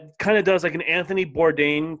that kind of does like an Anthony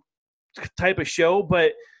Bourdain type of show,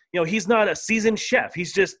 but he's not a seasoned chef.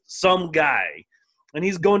 He's just some guy. And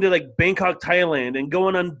he's going to like Bangkok, Thailand, and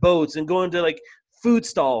going on boats and going to like food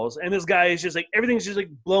stalls. And this guy is just like, everything's just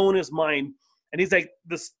like blowing his mind. And he's like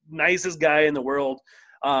this nicest guy in the world.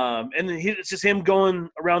 And it's just him going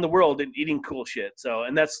around the world and eating cool shit. So,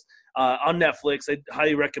 and that's on Netflix. I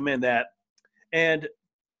highly recommend that. And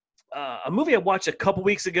a movie I watched a couple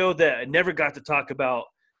weeks ago that I never got to talk about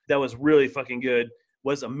that was really fucking good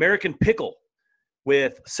was American Pickle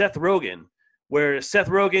with Seth Rogen, where Seth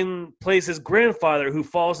Rogen plays his grandfather who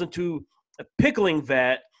falls into a pickling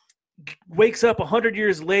vat, wakes up 100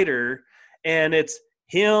 years later, and it's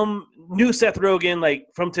him, new Seth Rogen, like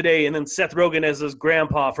from today, and then Seth Rogen as his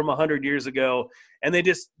grandpa from 100 years ago, and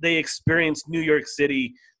they experience New York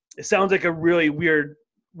City. It sounds like a really weird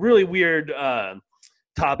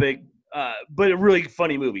topic, but a really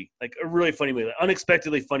funny movie,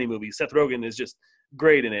 unexpectedly funny movie. Seth Rogen is just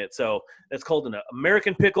great in it. So that's called An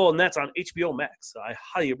American Pickle, and that's on HBO Max. So I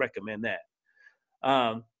highly recommend that.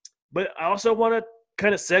 But I also want to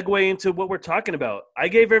kind of segue into what we're talking about. I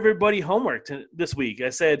gave everybody homework this week. I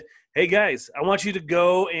said, hey guys, I want you to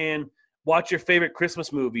go and watch your favorite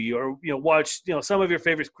Christmas movie, or watch some of your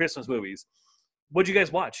favorite Christmas movies. What'd you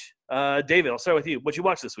guys watch? David, I'll start with you. What'd you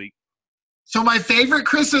watch this week? So my favorite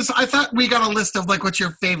Christmas, I thought we got a list of like what's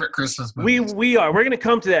your favorite Christmas movie? We're going to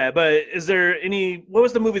come to that, but is there what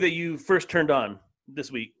was the movie that you first turned on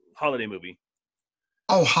this week? Holiday movie.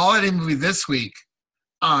 Oh, holiday movie this week.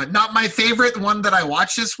 Not my favorite one that I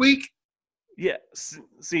watched this week. Yeah.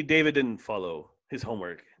 See, David didn't follow his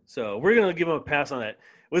homework. So we're going to give him a pass on that.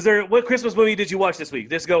 What Christmas movie did you watch this week?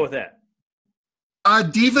 Let's go with that.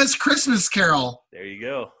 Diva's Christmas Carol. There you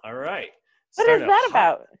go. All right. What is that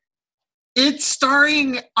about? It's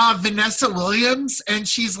starring Vanessa Williams, and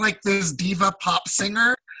she's like this diva pop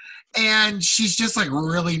singer, and she's just like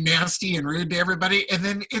really nasty and rude to everybody. And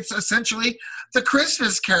then it's essentially the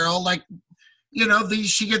Christmas Carol, like,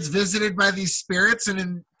 she gets visited by these spirits,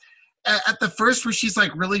 and at the first where she's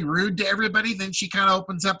like really rude to everybody, then she kind of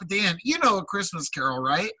opens up at the end. A Christmas Carol,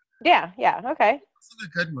 right? Yeah, okay. It's a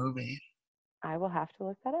good movie. I will have to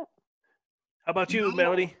look that up. How about you,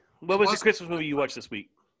 Melody? What was the Christmas movie you watched this week?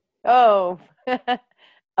 Oh,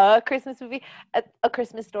 a Christmas movie, a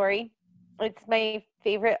Christmas Story. It's my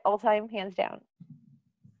favorite all-time, hands down.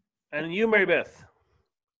 And you, Mary Beth?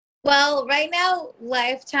 Well, right now,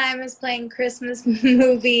 Lifetime is playing Christmas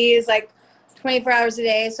movies like 24 hours a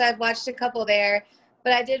day, so I've watched a couple there.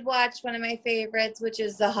 But I did watch one of my favorites, which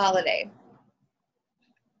is The Holiday.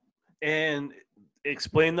 And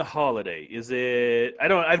explain The Holiday. Is it?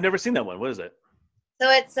 I've never seen that one. What is it?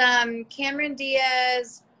 So it's Cameron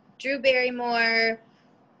Diaz, Drew Barrymore.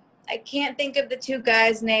 I can't think of the two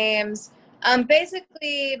guys' names.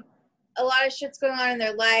 Basically, a lot of shit's going on in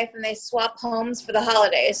their life, and they swap homes for the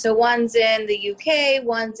holidays. So one's in the UK,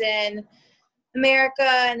 one's in America,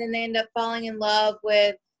 and then they end up falling in love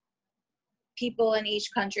with people in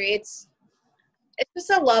each country. It's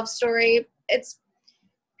just a love story. It's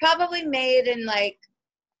probably made in like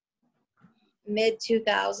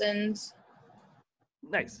mid-2000s.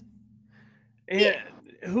 Nice. And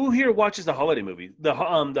who here watches the holiday movie? The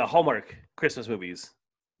Hallmark Christmas movies?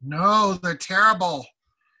 No, they're terrible.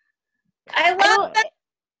 I love them.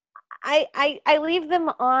 I leave them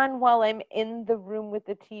on while I'm in the room with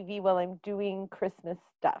the TV while I'm doing Christmas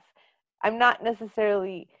stuff. I'm not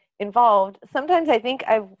necessarily involved. Sometimes I think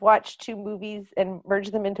I've watched two movies and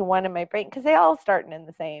merged them into one in my brain because they all start in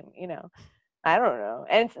the same, I don't know.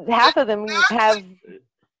 And half of them have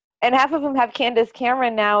And half of them have Candace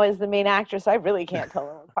Cameron now as the main actress. So I really can't tell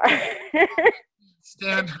them apart.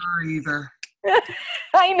 Stand her either.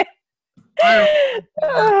 I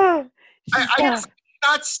know. I just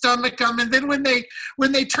not stomach them. And then when they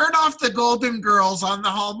turn off the Golden Girls on the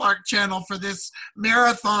Hallmark Channel for this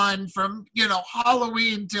marathon from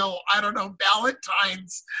Halloween till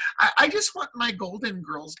Valentine's, I just want my Golden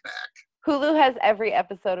Girls back. Hulu has every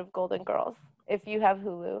episode of Golden Girls. If you have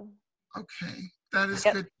Hulu. Okay, that is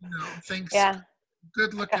good to know. Thanks. Yeah.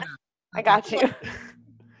 Good looking at. I got you.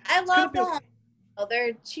 I love them.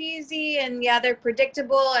 They're cheesy and they're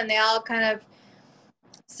predictable and they all kind of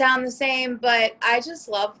sound the same, but I just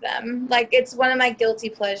love them. Like, it's one of my guilty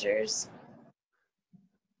pleasures.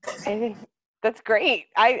 I think that's great.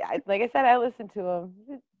 I like I said, I listen to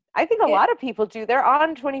them. I think a lot of people do. They're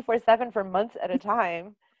on 24/7 for months at a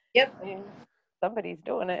time. Yep. I mean, somebody's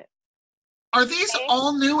doing it. Are these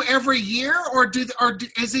all new every year, or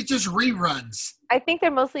is it just reruns? I think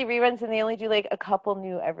they're mostly reruns, and they only do like a couple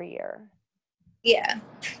new every year. Yeah,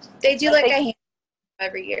 they do like a handful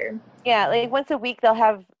every year. Yeah, like once a week they'll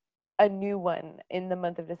have a new one in the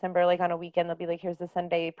month of December. Like on a weekend, they'll be like, "Here's the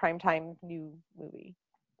Sunday primetime new movie."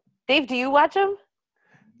 Dave, do you watch them?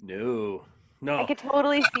 No. I could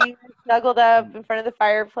totally see you snuggled up in front of the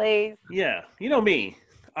fireplace. Yeah, you know me.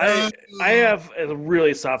 I have a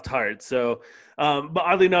really soft heart. So, but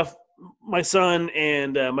oddly enough, my son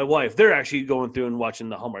and my wife, they're actually going through and watching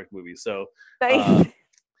the Hallmark movies. So, Nice.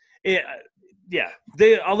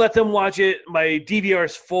 I'll let them watch it. My DVR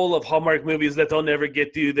is full of Hallmark movies that they'll never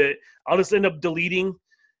get to that I'll just end up deleting.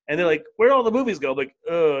 And they're like, where'd all the movies go? I'm like,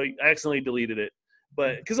 I accidentally deleted it.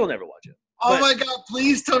 But because they'll never watch it. Oh my God,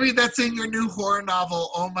 please tell me that's in your new horror novel.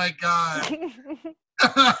 Oh my God.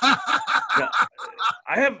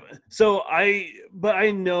 I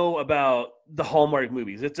know about the Hallmark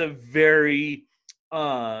movies. It's a very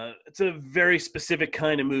specific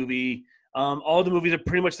kind of movie. All the movies are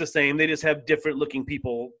pretty much the same. They just have different looking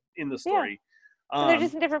people in the story. Yeah. They're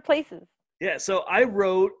just in different places. Yeah. So I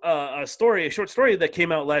wrote a short story that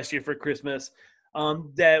came out last year for Christmas.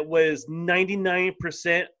 That was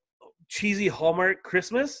 99% cheesy Hallmark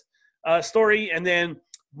Christmas story, and then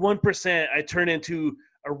 1% I turned into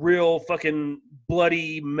a real fucking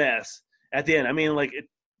bloody mess at the end. I mean, like it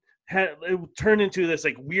turned into this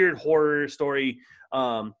like weird horror story,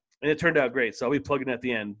 and it turned out great. So I'll be plugging at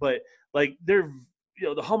the end. But like the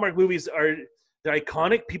Hallmark movies they're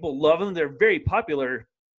iconic. People love them. They're very popular,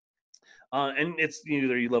 and it's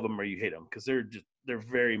either you love them or you hate them because they're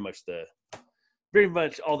very much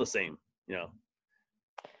all the same.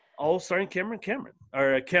 All starring Cameron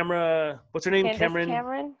or Camera. What's her name? Candace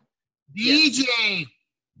Cameron. DJ.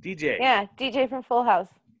 DJ. Yeah, DJ from Full House.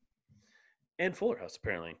 And Fuller House,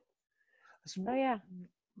 apparently. Oh yeah,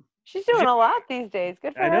 she's doing a lot these days.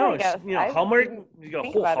 Good for her. I know. I guess. Hallmark. You got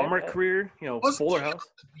a whole Hallmark career. Fuller House.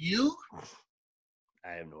 You?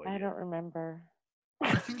 I have no idea. I don't remember.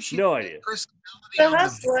 I think she. No idea. The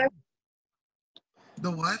Hustler.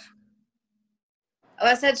 The what? Oh,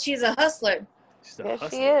 I said she's a hustler. Yes,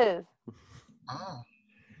 she is. Oh.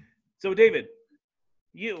 So, David,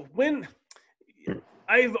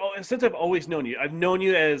 since I've always known you, I've known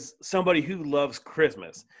you as somebody who loves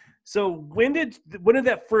Christmas. So when did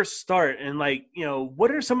that first start? And what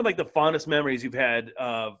are some of the fondest memories you've had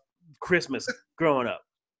of Christmas growing up?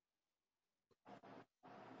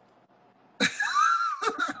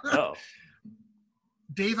 Oh,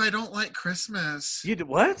 Dave, I don't like Christmas. You did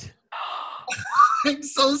what? I'm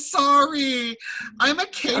so sorry. I'm a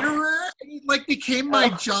caterer. It became my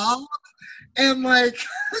job, and I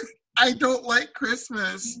don't like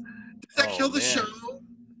Christmas. Does that kill the show?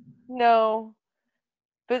 No,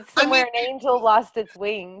 but somewhere an angel lost its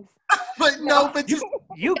wings. But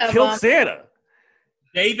you killed Santa.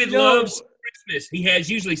 David loves Christmas. He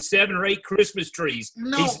has usually 7 or 8 Christmas trees.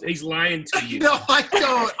 No. He's lying to you. No, I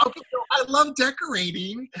don't. Okay, so I love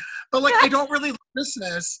decorating, but I don't really love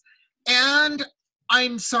Christmas. And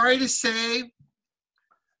I'm sorry to say,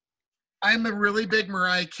 I'm a really big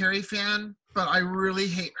Mariah Carey fan, but I really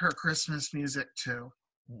hate her Christmas music too.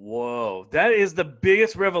 Whoa, that is the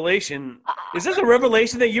biggest revelation. Is this a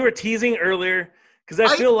revelation that you were teasing earlier? Because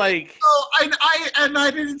I feel like...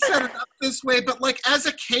 I didn't set it up this way, but as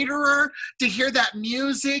a caterer, to hear that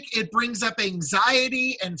music, it brings up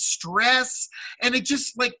anxiety and stress. And it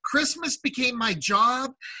just, Christmas became my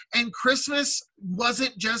job. And Christmas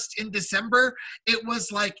wasn't just in December. It was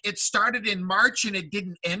it started in March and it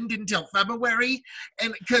didn't end until February.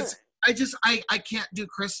 And because I can't do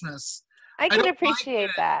Christmas. I can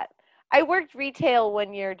appreciate that. I worked retail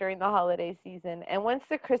one year during the holiday season, and once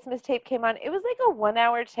the Christmas tape came on, it was a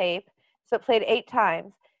 1-hour tape, so it played 8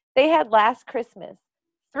 times. They had Last Christmas,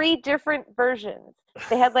 3 different versions.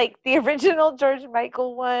 They had like the original George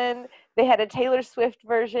Michael one. They had a Taylor Swift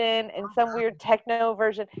version and some weird techno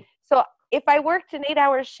version. So if I worked an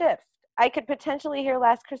 8-hour shift, I could potentially hear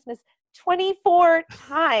Last Christmas 24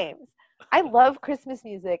 times. I love Christmas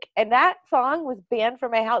music, and that song was banned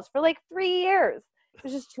from my house for like 3 years. It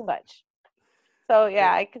was just too much. So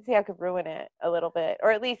yeah, I could see I could ruin it a little bit,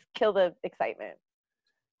 or at least kill the excitement.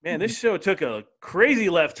 Man, this show took a crazy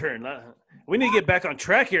left turn. We need to get back on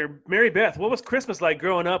track here. Mary Beth, what was Christmas like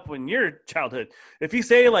growing up in your childhood? If you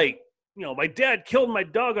say like, you know, my dad killed my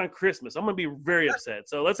dog on Christmas, I'm going to be very upset.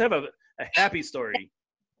 So let's have a happy story.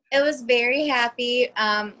 It was very happy.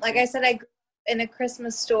 Like I said, I grew up in a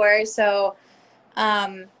Christmas store, so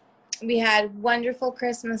we had wonderful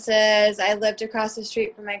Christmases. I lived across the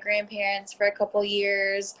street from my grandparents for a couple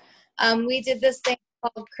years. We did this thing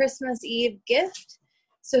called Christmas Eve gift.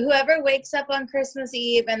 So whoever wakes up on Christmas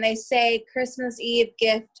Eve and they say Christmas Eve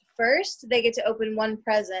gift first, they get to open one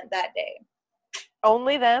present that day.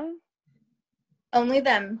 Only them? Only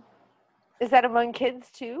them. Is that among kids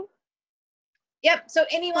too? Yep. So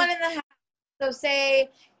anyone in the house. So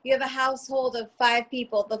say you have a household of 5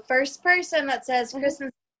 people. The first person that says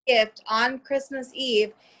Christmas gift on Christmas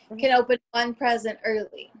Eve can open one present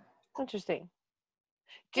early. Interesting.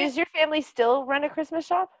 Does your family still run a Christmas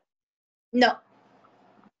shop? No.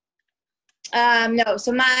 No.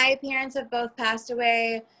 So my parents have both passed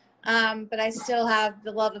away, but I still have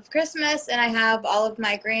the love of Christmas, and I have all of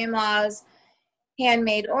my grandma's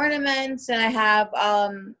handmade ornaments, and I have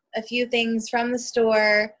a few things from the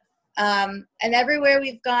store. And everywhere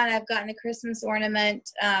we've gone, I've gotten a Christmas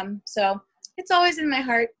ornament. So it's always in my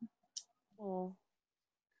heart.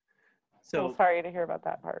 So So sorry to hear about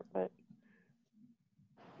that part, but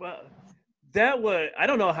well, that was, I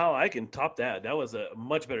don't know how I can top that. That was a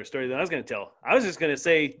much better story than I was going to tell. I was just going to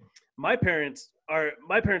say my parents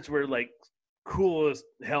were like cool as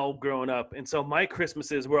hell growing up. And so my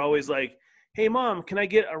Christmases were always like, hey mom, can I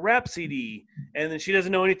get a rap CD? And then she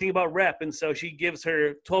doesn't know anything about rap. And so she gives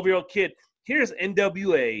her 12-year-old kid, here's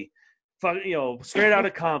NWA, you know, straight out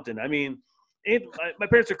of Compton. I mean, my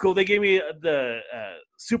parents are cool. They gave me the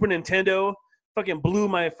Super Nintendo, fucking blew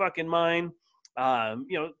my fucking mind. You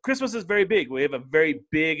know, Christmas is very big. We have a very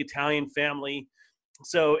big Italian family.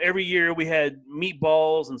 So every year we had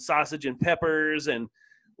meatballs and sausage and peppers and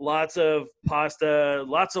lots of pasta,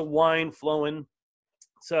 lots of wine flowing.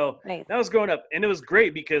 So nice. That was growing up, and it was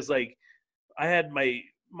great because like I have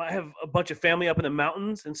a bunch of family up in the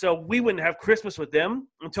mountains, and so we wouldn't have Christmas with them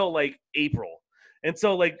until like April. And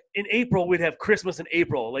so like in April we'd have Christmas in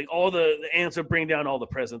April, like all the aunts would bring down all the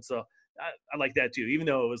presents. So I like that too, even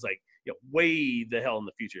though it was like, you know, way the hell in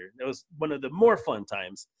the future. It was one of the more fun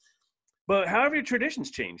times. But how have your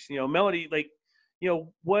traditions changed? You know, Melody, like, you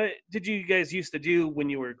know, what did you guys used to do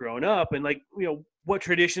when you were growing up? And like, you know, what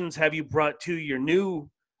traditions have you brought to your new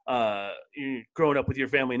growing up with your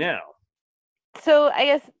family now? So I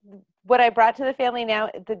guess what I brought to the family now,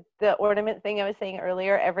 the ornament thing I was saying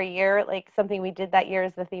earlier, every year, like something we did that year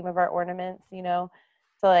is the theme of our ornaments, you know.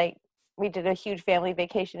 So like we did a huge family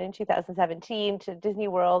vacation in 2017 to Disney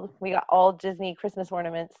World. We got all Disney Christmas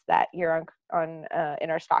ornaments that year on in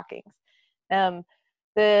our stockings.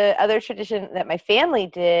 The other tradition that my family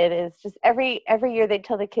did is just every year they'd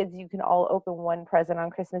tell the kids you can all open one present on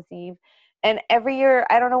Christmas Eve. And every year,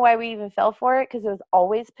 I don't know why we even fell for it, because it was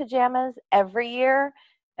always pajamas every year.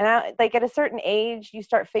 And like at a certain age, you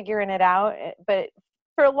start figuring it out. But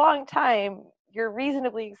for a long time, you're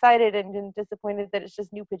reasonably excited and disappointed that it's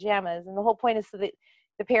just new pajamas. And the whole point is so that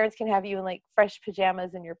the parents can have you in like fresh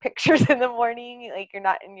pajamas in your pictures in the morning. Like you're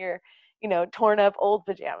not in your, you know, torn up old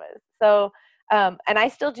pajamas. So, and I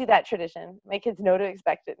still do that tradition. My kids know to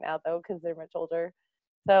expect it now though, because they're much older.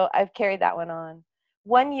 So I've carried that one on.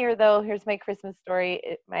 One year though, here's my Christmas story.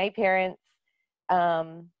 My parents,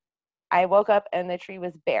 I woke up and the tree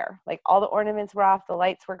was bare. Like all the ornaments were off, the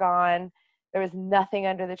lights were gone. There was nothing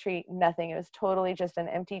under the tree, nothing. It was totally just an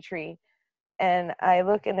empty tree. And I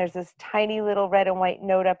look and there's this tiny little red and white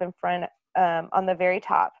note up in front on the very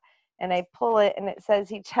top. And I pull it and it says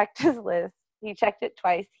he checked his list. He checked it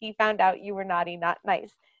twice. He found out you were naughty, not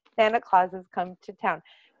nice. Santa Claus has come to town.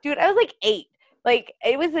 Dude, I was like 8. Like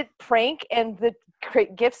it was a prank and the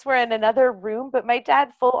gifts were in another room, but my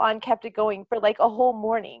dad full on kept it going for like a whole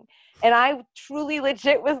morning. And I truly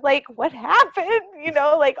legit was like, what happened? You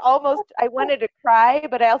know, like almost I wanted to cry,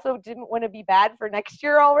 but I also didn't want to be bad for next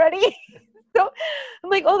year already. So I'm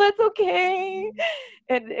like, oh, that's okay.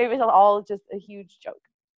 And it was all just a huge joke.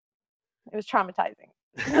 It was traumatizing.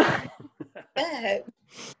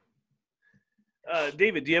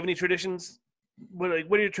 David, do you have any traditions? what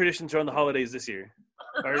are your traditions around the holidays this year,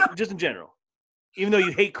 or just in general? Even though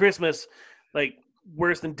you hate Christmas, like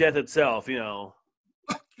worse than death itself, you know.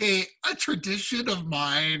 Okay, a tradition of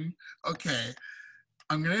mine. Okay,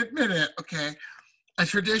 I'm gonna admit it. Okay, a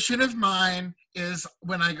tradition of mine is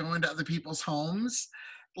when I go into other people's homes,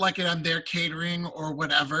 like and I'm there catering or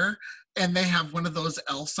whatever, and they have one of those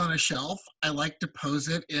elves on a shelf. I like to pose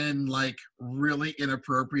it in like really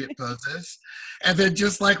inappropriate poses and then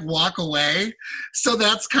just like walk away. So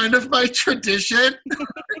that's kind of my tradition.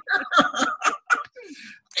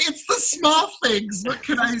 It's the small things. What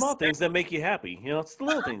can I Small say? things that make you happy. You know, it's the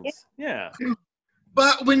little things. Yeah.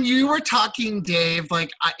 But when you were talking, Dave,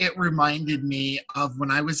 like it reminded me of when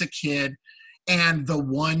I was a kid and the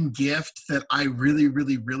one gift that I really,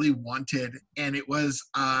 really, really wanted, and it was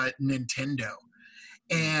Nintendo,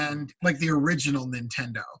 and like the original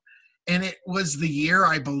Nintendo. And it was the year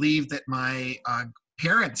I believe that my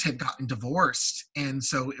parents had gotten divorced, and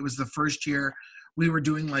so it was the first year we were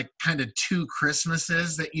doing like kind of 2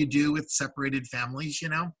 Christmases that you do with separated families, you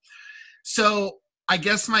know. So I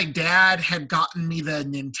guess my dad had gotten me the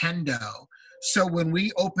Nintendo. So when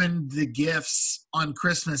we opened the gifts on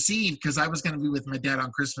Christmas Eve, because I was going to be with my dad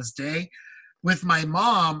on Christmas Day, with my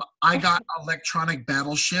mom, I got Electronic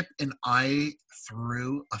Battleship and I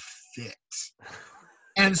threw a fit.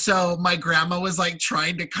 And so my grandma was like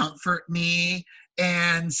trying to comfort me.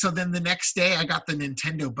 And so then the next day I got the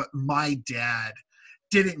Nintendo, but my dad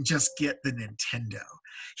didn't just get the Nintendo.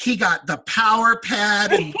 He got the power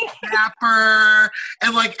pad and the zapper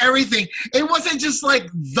and like everything. It wasn't just like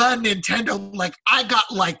the Nintendo. Like I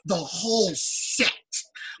got like the whole set,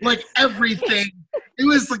 like everything. It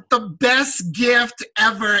was like the best gift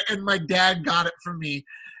ever. And my dad got it for me.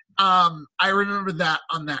 I remember that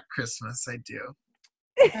on that Christmas. I do.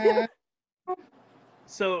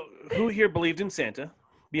 So, who here believed in Santa?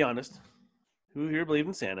 Be honest. Who here believed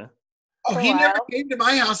in Santa? Oh, he never came to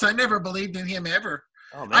my house. I never believed in him ever.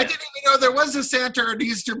 Oh, man. I didn't even know there was a Santa or an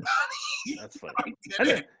Easter Bunny. That's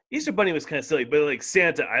funny. Easter Bunny was kind of silly, but like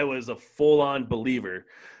Santa, I was a full-on believer.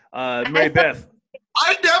 Mary Beth.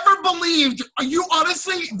 I never believed. You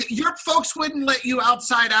honestly, your folks wouldn't let you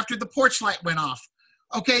outside after the porch light went off.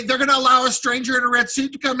 Okay, they're going to allow a stranger in a red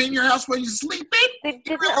suit to come in your house when you're sleeping? They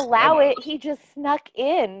didn't allow it. He just snuck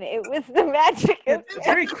in. It was the magic of It's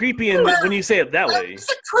very creepy when you say it that way.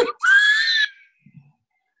 It's a creep.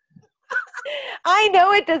 I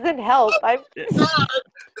know it doesn't help.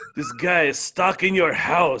 This guy is stalking your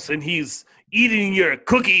house, and he's eating your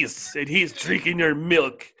cookies, and he's drinking your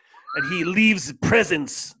milk, and he leaves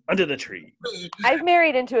presents under the tree. I've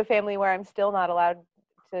married into a family where I'm still not allowed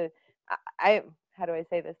to. How do I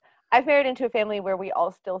say this? I've married into a family where we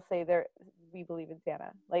all still say we believe in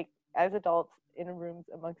Santa, like as adults in rooms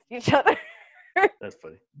amongst each other. That's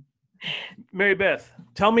funny. Mary Beth,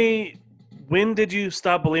 tell me, when did you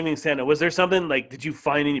stop believing in Santa? Was there something like, did you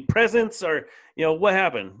find any presents, or what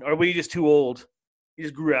happened? Or were you just too old? You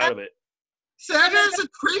just grew out of it. Santa's a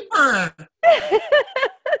creeper.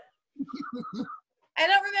 I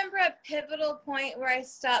don't remember a pivotal point where I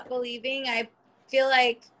stopped believing. I feel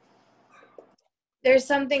like there's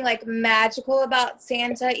something like magical about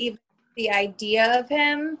Santa, even the idea of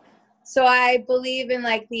him. So I believe in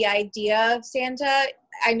like the idea of Santa.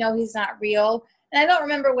 I know he's not real. And I don't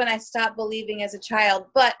remember when I stopped believing as a child,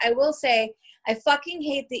 but I will say I fucking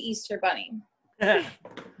hate the Easter Bunny.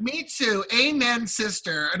 Me too. Amen,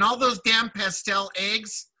 sister. And all those damn pastel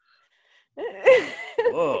eggs.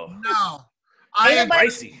 Whoa. No.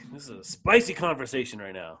 Spicy. This is a spicy conversation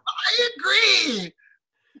right now. I agree.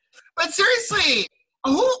 But seriously,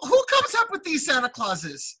 who comes up with these Santa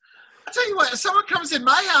Clauses? I'll tell you what, if someone comes in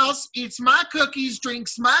my house, eats my cookies,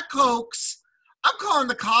 drinks my Cokes, I'm calling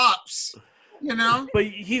the cops, But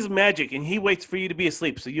he's magic, and he waits for you to be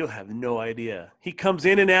asleep, so you'll have no idea. He comes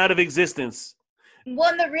in and out of existence.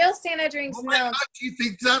 Well, the real Santa drinks Oh my milk. God, do you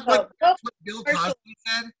think that's what Bill Cosby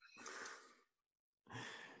said?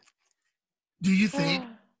 Do you think?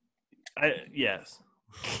 Yes.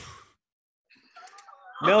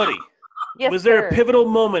 Melody, Yes, was there sir. a pivotal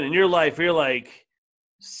moment in your life where you're like,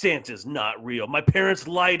 Santa's not real? My parents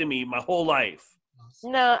lied to me my whole life.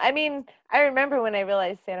 No, I mean, I remember when I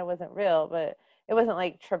realized Santa wasn't real, but it wasn't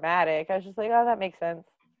like traumatic. I was just like, oh, that makes sense.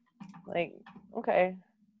 Like, okay.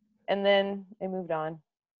 And then I moved on.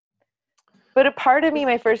 But a part of me,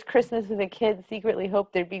 my first Christmas as a kid, secretly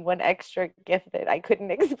hoped there'd be one extra gift that I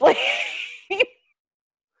couldn't explain.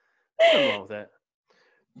 Nothing wrong with that.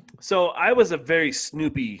 So I was a very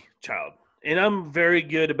snoopy child, and I'm very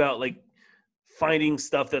good about like finding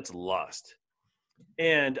stuff that's lost.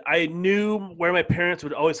 And I knew where my parents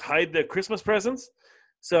would always hide the Christmas presents.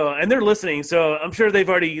 So, and they're listening, so I'm sure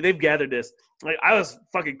they've gathered this. Like, I was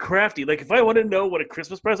fucking crafty. Like, if I wanted to know what a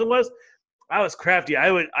Christmas present was, I was crafty.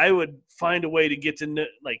 I would find a way to get to know,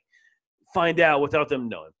 like, find out without them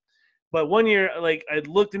knowing. But one year, like, I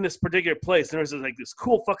looked in this particular place, and there was like this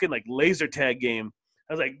cool fucking like laser tag game.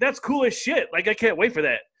 I was like, that's cool as shit. Like, I can't wait for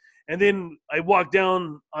that. And then I walked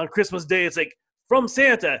down on Christmas Day. It's like, from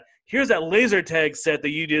Santa, here's that laser tag set that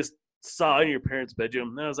you just saw in your parents'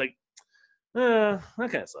 bedroom. And I was like, that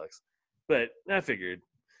kind of sucks. But I figured.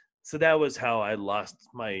 So that was how I lost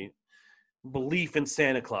my belief in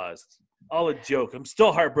Santa Claus. All a joke. I'm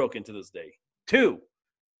still heartbroken to this day. 2.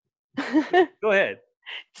 Go ahead.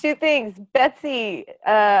 2 things. Betsy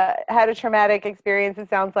had a traumatic experience, it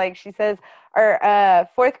sounds like. She says, our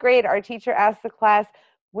 4th grade, our teacher asked the class,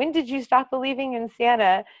 when did you stop believing in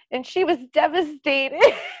Santa? And she was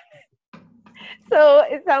devastated. So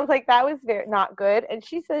it sounds like that was not good. And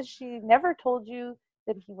she says she never told you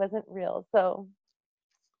that he wasn't real. So.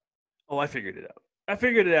 Oh, I figured it out. I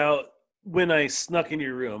figured it out when I snuck in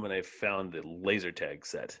your room and I found the laser tag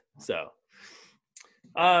set. So.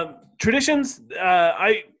 Traditions.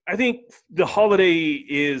 I think the holiday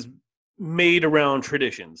is made around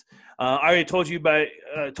traditions. I already told you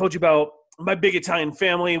about my big Italian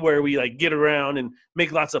family where we like get around and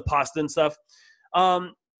make lots of pasta and stuff.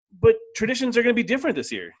 But traditions are going to be different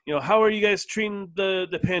this year. You know, how are you guys treating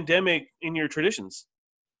the pandemic in your traditions?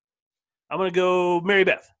 I'm going to go Mary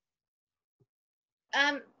Beth.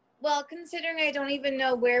 Well, considering I don't even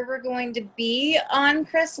know where we're going to be on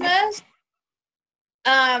Christmas,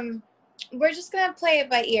 we're just going to play it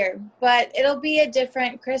by ear, but it'll be a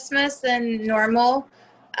different Christmas than normal.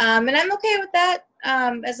 And I'm okay with that.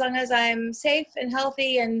 As long as I'm safe and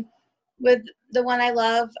healthy and with the one I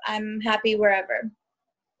love, I'm happy wherever.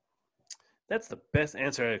 That's the best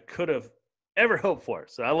answer I could have ever hoped for.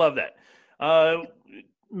 So I love that.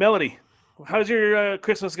 Melody, how's your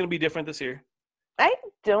Christmas going to be different this year? I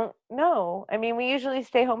don't know. I mean, we usually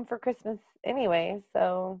stay home for Christmas anyway,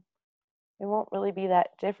 so it won't really be that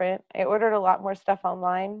different. I ordered a lot more stuff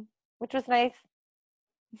online, which was nice.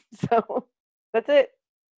 So that's it.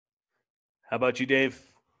 How about you, Dave?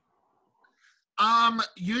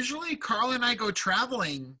 Usually Carl and I go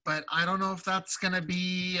traveling, but I don't know if that's going to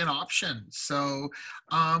be an option. So,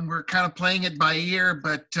 we're kind of playing it by ear,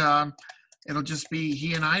 but, it'll just be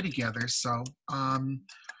he and I together. So,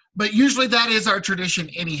 but usually that is our tradition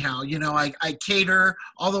anyhow. You know, I cater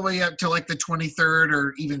all the way up to like the 23rd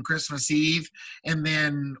or even Christmas Eve. And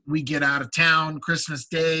then we get out of town Christmas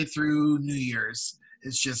Day through New Year's.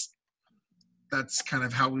 It's just, that's kind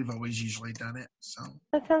of how we've always usually done it. So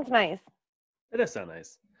that sounds nice. It does sound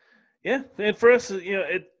nice. Yeah, and for us, you know,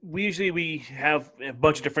 we have a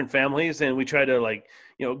bunch of different families, and we try to like,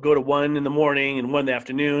 you know, go to one in the morning and one in the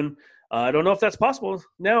afternoon. I don't know if that's possible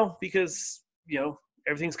now because, you know,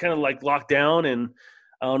 everything's kind of like locked down, and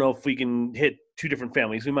I don't know if we can hit 2 different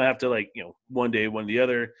families. We might have to like, you know, one day, one the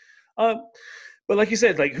other. But like you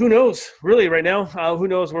said, like who knows really right now, who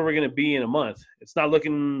knows where we're going to be in a month. It's not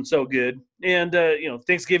looking so good. And, you know,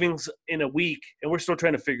 Thanksgiving's in a week and we're still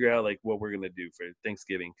trying to figure out like what we're going to do for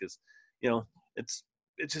Thanksgiving. Cause you know, it's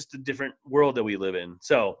just a different world that we live in.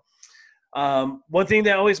 So one thing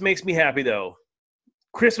that always makes me happy though,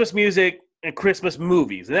 Christmas music and Christmas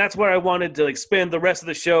movies. And that's where I wanted to like spend the rest of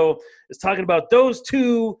the show is talking about those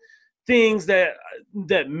 2 things that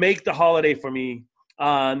make the holiday for me.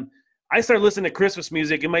 I started listening to Christmas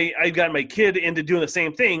music, and I got my kid into doing the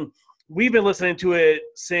same thing. We've been listening to it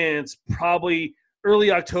since probably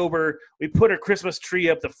early October. We put our Christmas tree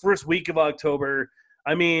up the first week of October.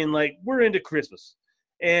 I mean, like, we're into Christmas.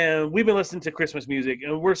 And we've been listening to Christmas music,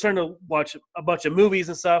 and we're starting to watch a bunch of movies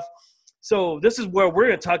and stuff. So this is where we're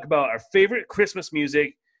going to talk about our favorite Christmas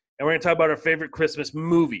music, and we're going to talk about our favorite Christmas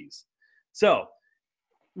movies. So,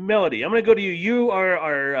 Melody, I'm going to go to you. You are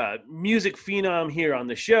our music phenom here on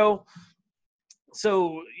the show.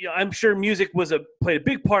 So you know, I'm sure music played a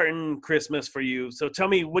big part in Christmas for you. So tell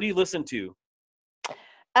me, what do you listen to?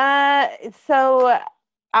 So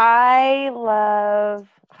I love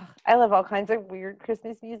all kinds of weird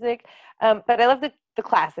Christmas music, but I love the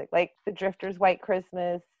classic, like the Drifters' White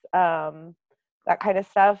Christmas, that kind of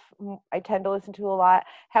stuff. I tend to listen to a lot.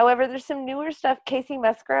 However, there's some newer stuff. Casey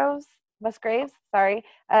Musgraves, sorry.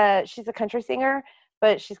 She's a country singer,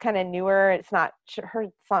 but she's kind of newer. It's not, her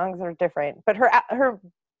songs are different, but her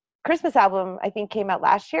Christmas album, I think, came out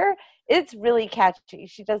last year. It's really catchy.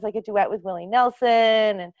 She does like a duet with Willie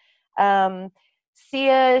Nelson, and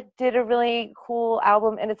Sia did a really cool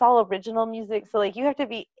album, and it's all original music. So like you have to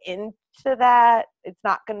be into that. It's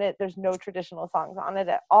not there's no traditional songs on it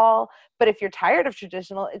at all. But if you're tired of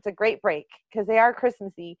traditional, it's a great break because they are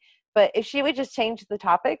Christmassy. But if she would just change the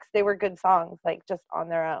topics, they were good songs, like just on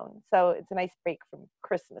their own. So it's a nice break from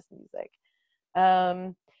Christmas music.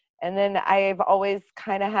 And then I've always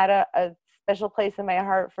kind of had a special place in my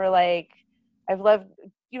heart for like, I've loved,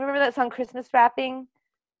 you remember that song Christmas Wrapping?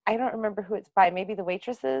 I don't remember who it's by. Maybe The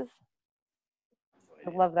Waitresses?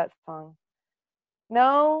 I love that song.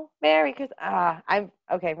 No? Merry Christmas.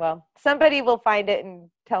 Okay, well, somebody will find it and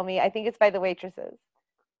tell me. I think it's by The Waitresses.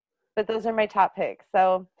 But those are my top picks.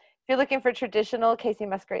 So if you're looking for traditional, Casey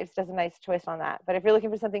Musgraves does a nice twist on that. But if you're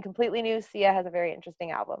looking for something completely new, Sia has a very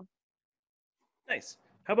interesting album. Nice.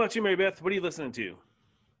 How about you, Mary Beth? What are you listening to?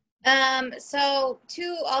 So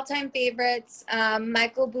 2 all-time favorites,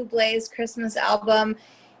 Michael Bublé's Christmas album,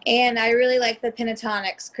 and I really like the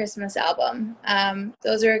Pentatonix Christmas album.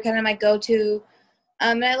 Those are kind of my go-to.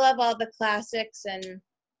 And I love all the classics, and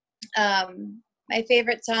my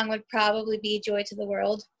favorite song would probably be Joy to the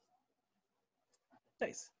World.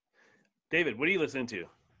 Nice. David, what are you listening to?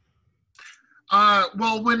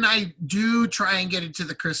 Well, when I do try and get into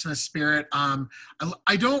the Christmas spirit,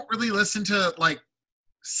 I don't really listen to like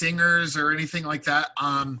singers or anything like that.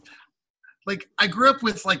 Like I grew up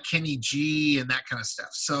with like Kenny G and that kind of stuff,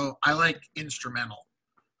 so I like instrumental.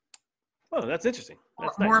 Oh, that's interesting.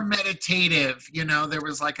 That's more nice. meditative. You know, there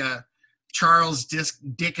was like a Charles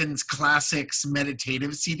Dickens Classics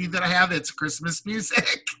meditative CD that I have. It's Christmas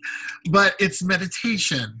music, but it's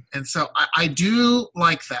meditation, and so I do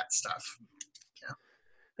like that stuff.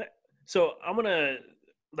 So I'm gonna,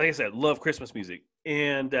 like I said, love Christmas music,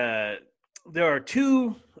 and there are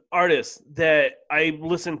 2 artists that I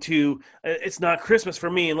listen to. It's not Christmas for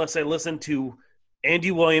me unless I listen to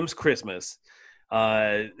Andy Williams Christmas,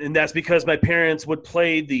 and that's because my parents would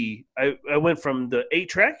play I went from the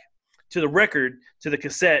 8-track to the record to the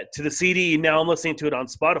cassette to the CD. Now I'm listening to it on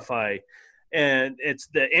Spotify, and it's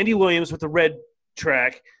the Andy Williams with the red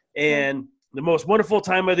track and The Most Wonderful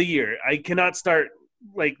Time of the Year. I cannot start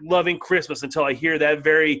like loving Christmas until I hear that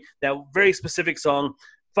very specific song.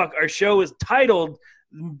 Fuck, our show is titled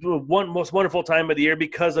Most Wonderful Time of the Year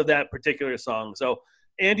because of that particular song. So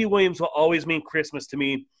Andy Williams will always mean Christmas to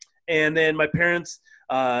me. And then my parents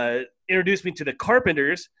introduced me to the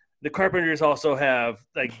Carpenters. The Carpenters also have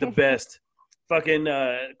like the best fucking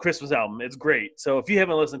Christmas album. It's great. So if you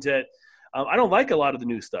haven't listened to it, I don't like a lot of the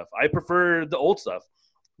new stuff. I prefer the old stuff.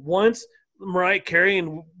 Once Mariah Carey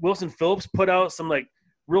and Wilson Phillips put out some like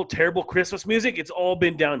real terrible Christmas music, it's all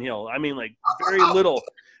been downhill. I mean, like very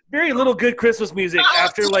little good Christmas music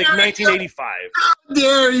after like 1985. How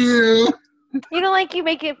dare you? You know, like you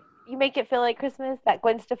make it feel like Christmas. That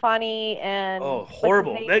Gwen Stefani and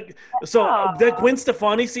horrible. That Gwen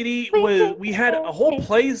Stefani CD we had a whole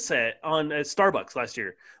play set on at Starbucks last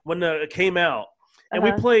year when it came out, and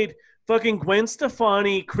we played fucking Gwen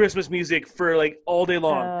Stefani Christmas music for like all day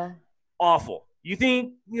long. Awful. You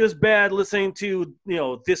think it was bad listening to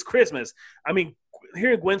this Christmas? I mean,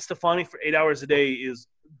 hearing Gwen Stefani for 8 hours a day is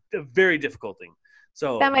a very difficult thing.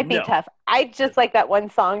 So that might be tough. I just like that one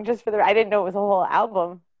song just for I didn't know it was a whole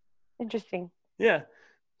album. Interesting. Yeah.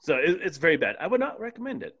 So it's very bad. I would not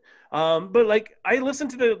recommend it. But like I listen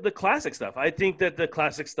to the classic stuff. I think that the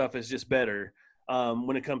classic stuff is just better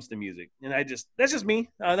when it comes to music. And that's just me.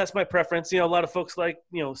 That's my preference. A lot of folks like,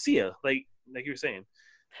 Sia, like you were saying.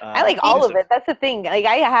 I like all of it. That's the thing. Like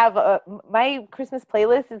I have my Christmas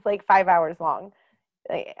playlist is like 5 hours long.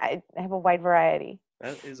 Like, I have a wide variety.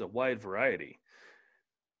 That is a wide variety.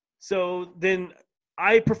 So then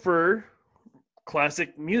I prefer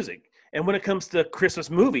classic music. And when it comes to Christmas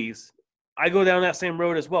movies, I go down that same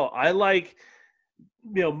road as well. I like,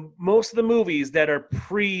 most of the movies that are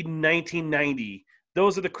pre-1990.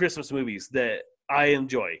 Those are the Christmas movies that I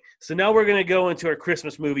enjoy. So now we're going to go into our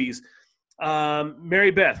Christmas movies. Mary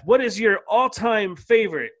Beth, what is your all-time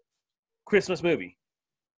favorite Christmas movie?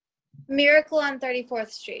 Miracle on 34th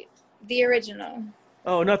Street, the original.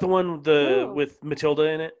 Oh, not the one with Matilda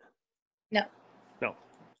in it? No.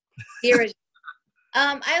 The original.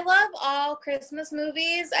 I love all Christmas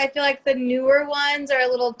movies. I feel like the newer ones are a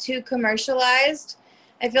little too commercialized.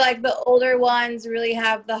 I feel like the older ones really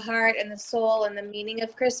have the heart and the soul and the meaning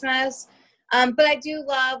of Christmas. But I do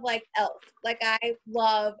love like Elf. Like I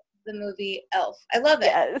love the movie Elf. I love it.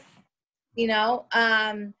 Yes.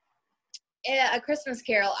 A Christmas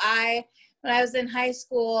Carol. When I was in high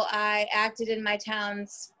school, I acted in my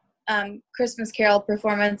town's Christmas Carol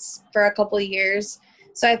performance for a couple of years.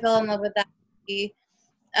 So I fell in love with that movie.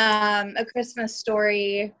 A Christmas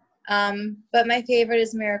Story. But my favorite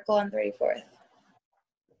is Miracle on 34th.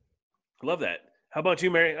 Love that. How about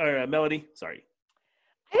you, Mary or Melody? Sorry.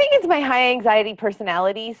 I think it's my high anxiety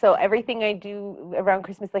personality. So everything I do around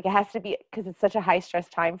Christmas, like it has to be, because it's such a high stress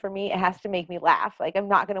time for me, it has to make me laugh. Like I'm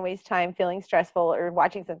not going to waste time feeling stressful or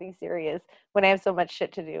watching something serious when I have so much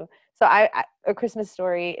shit to do. So A Christmas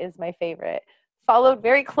Story is my favorite. Followed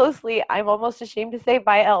very closely, I'm almost ashamed to say,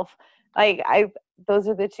 by Elf. Like those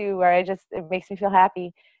are the two where it makes me feel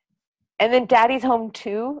happy. And then Daddy's Home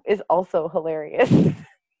 2 is also hilarious.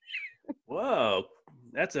 Whoa,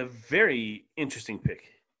 that's a very interesting pick.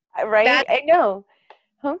 Right? I know.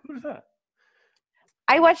 Huh? Who would have thought?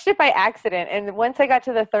 I watched it by accident, and once I got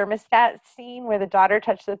to the thermostat scene where the daughter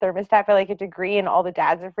touched the thermostat by like a degree and all the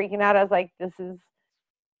dads are freaking out, I was like,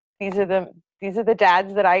 these are the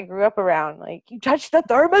dads that I grew up around. Like, you touched the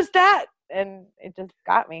thermostat, and it just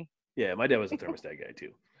got me. Yeah, my dad was a thermostat guy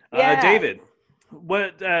too. Yeah. David,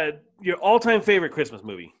 what your all-time favorite Christmas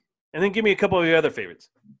movie? And then give me a couple of your other favorites.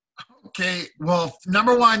 Okay, well,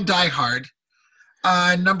 number 1, Die Hard.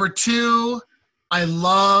 Number 2, I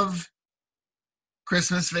love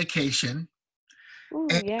Christmas Vacation. Ooh,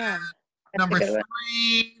 And yeah. number That's a good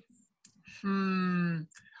 3,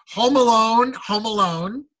 Home Alone.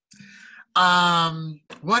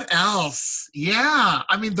 What else? Yeah,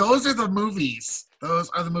 I mean, those are the movies.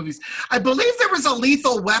 I believe there was a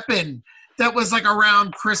Lethal Weapon that was like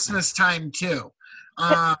around Christmas time too.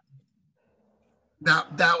 That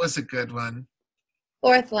was a good one.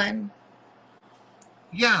 Fourth one.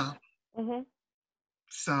 Yeah. Mm-hmm.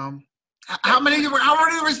 So, how many were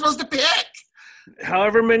we supposed to pick?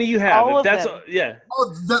 However many you have. All If of that's them. yeah.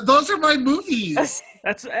 Oh, those are my movies.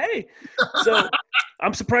 That's hey. So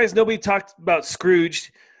I'm surprised nobody talked about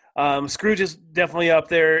Scrooge. Scrooge is definitely up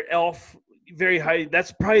there. Elf, very high.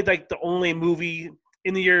 That's probably like the only movie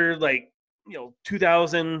in the year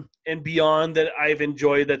 2000 and beyond that I've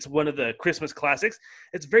enjoyed. That's one of the Christmas classics.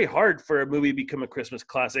 It's very hard for a movie to become a Christmas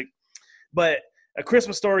classic, but A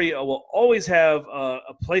Christmas Story will always have a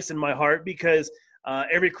place in my heart because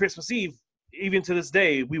every Christmas Eve, even to this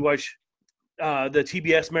day, we watch the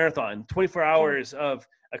TBS marathon, 24 hours of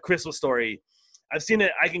A Christmas Story. I've seen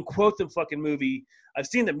it. I can quote the fucking movie. I've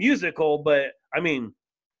seen the musical, but I mean,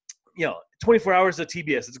 24 hours of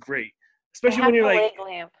TBS. It's great, especially when you're like, leg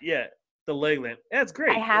lamp. yeah, the leg lamp. Yeah, it's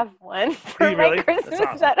great. I have one for you my really? That's Christmas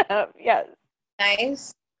awesome. setup. Yes.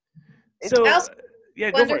 Nice. So, It's also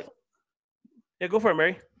yeah, go for it. wonderful. Yeah, go for it,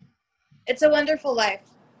 Mary. It's a Wonderful Life.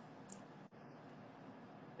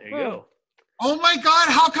 There you go. Oh my God!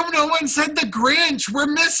 How come no one said the Grinch? We're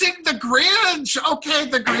missing the Grinch. Okay,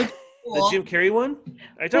 the Grinch. The Jim Carrey one?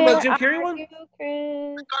 Are you talking about the Jim Carrey one?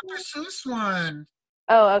 Dr. Seuss one.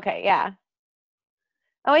 Oh, okay, yeah.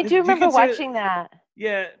 Oh, I Do do you remember consider- watching that.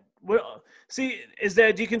 Yeah. Well, see,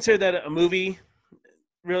 do you consider that a movie?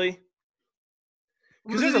 Really?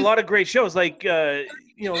 Because there's a lot of great shows. Like, I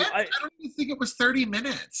don't even think it was 30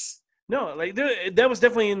 minutes. No, like that was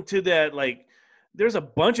definitely into that. Like, there's a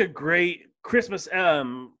bunch of great Christmas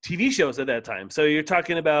TV shows at that time. So you're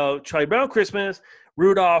talking about Charlie Brown Christmas,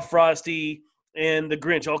 Rudolph, Frosty, and The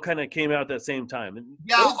Grinch all kind of came out at the same time. And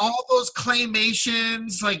Yeah, all those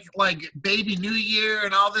claymations, like Baby New Year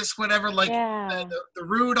and all this, whatever. Like Yeah. the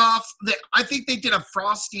Rudolph. I think they did a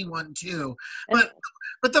Frosty one too,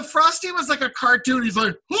 but the Frosty was like a cartoon. He's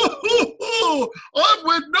like, I'm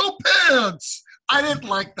with no pants. I didn't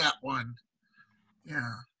like that one.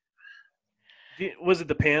 Yeah. Was it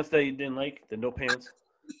the pants that you didn't like? The no pants?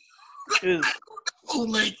 It was, Oh,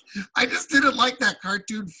 like I just didn't like that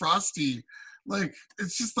cartoon Frosty. Like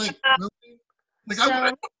it's just like, really? Like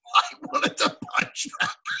I wanted to punch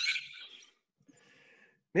that.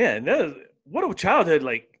 man, what a childhood!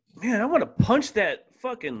 Like, man, I want to punch that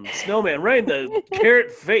fucking snowman right in the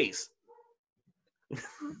carrot face.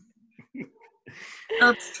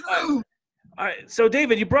 That's true. All right, so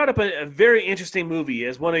David, you brought up a very interesting movie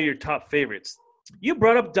as one of your top favorites. You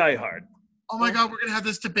brought up Die Hard. Oh my God, we're gonna have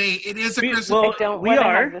this debate. It is a We- Christmas. well, I don't we want to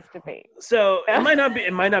are. have this debate. So it might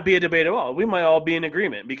not be a debate at all. We might all be in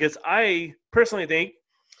agreement because I personally think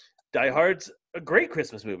Die Hard's a great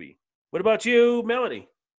Christmas movie. What about you, Melody?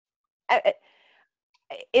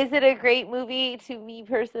 Is it a great movie to me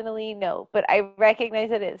personally? No, but I recognize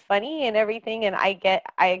that it's funny and everything, and I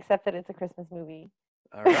accept that it's a Christmas movie.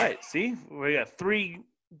 All right, see, we got three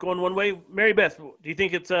going one way. Mary Beth, do you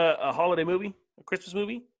think it's a holiday movie, a Christmas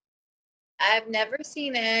movie? I've never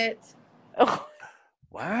seen it. Oh,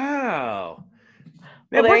 Wow. Well,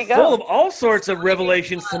 Man, there we're you go. full of all sorts of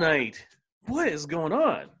revelations tonight. What is going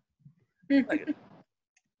on?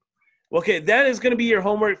 Okay, that is going to be your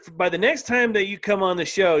homework. By the next time that you come on the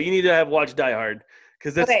show, you need to have watched Die Hard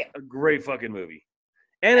because that's Okay. a great fucking movie.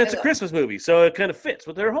 And it's a Christmas movie, so it kind of fits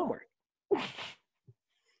with their homework.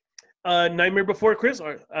 Nightmare Before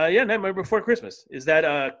Christmas. Nightmare Before Christmas. Is that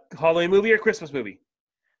a Halloween movie or Christmas movie?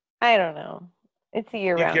 I don't know. It's a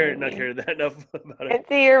year-round movie. Not care that enough about it.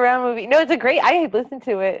 It's a year-round movie. No, it's a great. I listen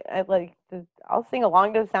to it. I'll sing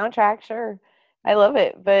along to the soundtrack. Sure, I love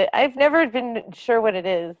it. But I've never been sure what it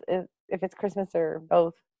is. If it's Christmas or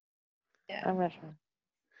both. Yeah. I'm not sure.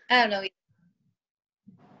 I don't know.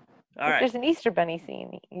 All right. There's an Easter Bunny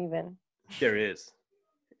scene even. There is.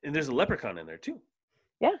 And there's a leprechaun in there too.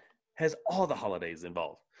 Yeah. Has all the holidays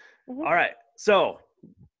involved. Mhm. All right. So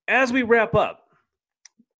as we wrap up,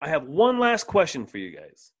 I have one last question for you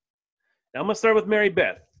guys. Now I'm going to start with Mary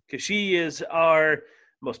Beth because she is our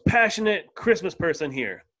most passionate Christmas person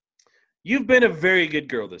here. You've been a very good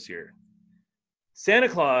girl this year. Santa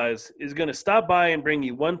Claus is going to stop by and bring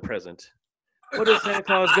you one present. What is Santa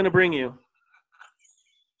Claus going to bring you?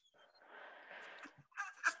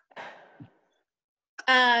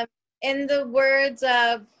 In the words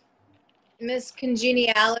of Miss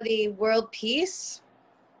Congeniality, world peace.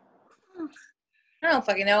 I don't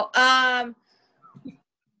fucking know. I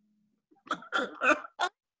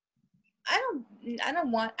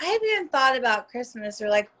haven't even thought about Christmas or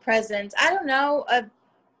like presents. I don't know. A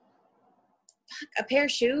pair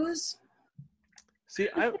of shoes. See,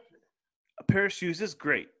 a pair of shoes is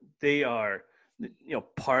great. They are,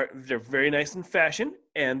 they're very nice in fashion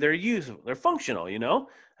and they're usable. They're functional,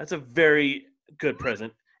 That's a very good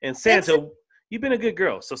present. And Santa, you've been a good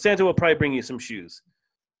girl. So Santa will probably bring you some shoes.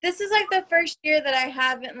 This is like the first year that I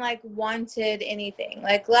haven't like wanted anything.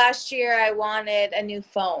 Like last year I wanted a new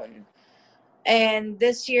phone. And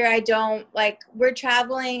this year I don't. Like we're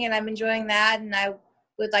traveling and I'm enjoying that and I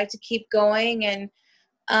would like to keep going and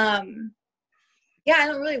I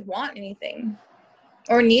don't really want anything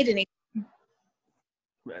or need anything.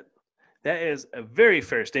 That is a very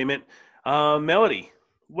fair statement. Melody,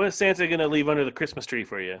 what is Santa going to leave under the Christmas tree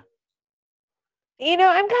for you?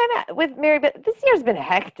 I'm kind of with Mary, but this year's been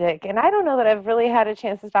hectic, and I don't know that I've really had a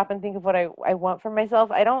chance to stop and think of what I want for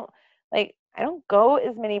myself. I don't go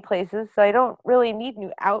as many places, so I don't really need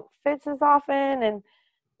new outfits as often, and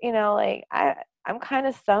I'm kind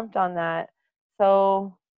of stumped on that.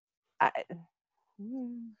 So,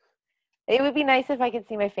 it would be nice if I could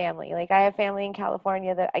see my family. Like I have family in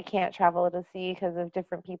California that I can't travel to see because of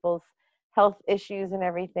different people's health issues and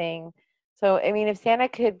everything. So, I mean, if Santa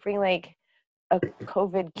could bring like a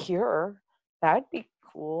COVID cure, that'd be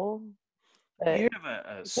cool. But you have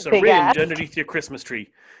a syringe underneath your Christmas tree.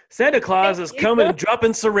 Santa Claus is coming and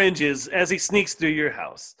dropping syringes as he sneaks through your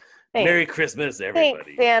house. Thanks. Merry Christmas,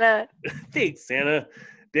 everybody. Thanks, Santa. Thanks, Santa.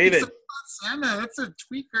 David. It's Santa. That's a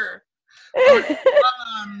tweaker.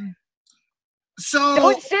 So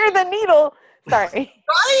don't share the needle. Sorry. Right?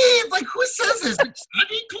 Like who says this? Like,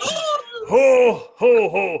 Santa Claus. Ho ho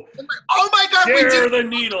ho! Oh my God! Share we did the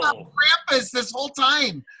needle. About Krampus this whole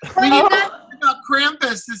time. We didn't talk about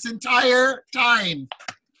Krampus this entire time.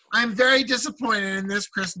 I'm very disappointed in this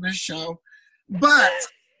Christmas show. But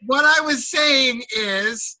what I was saying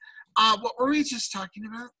is, what were we just talking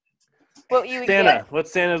about? What you Santa? What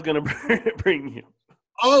Santa's gonna bring you?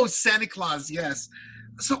 Oh, Santa Claus. Yes.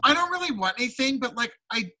 So I don't really want anything, but like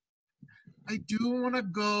I do want to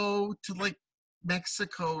go to like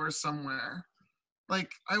Mexico or somewhere.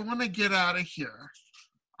 Like I want to get out of here.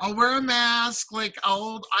 I'll wear a mask, like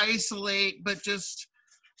I'll isolate, but just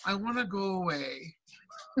I want to go away.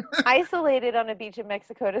 Isolated on a beach in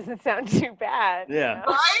Mexico doesn't sound too bad. Yeah.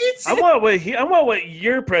 Right? I want what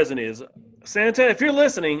your present is. Santa, if you're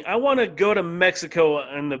listening, I want to go to Mexico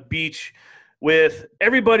on the beach with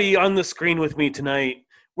everybody on the screen with me tonight.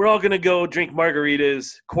 We're all going to go drink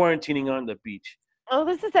margaritas, quarantining on the beach. Oh,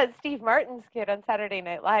 this is that Steve Martin skit on Saturday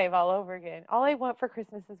Night Live all over again. All I want for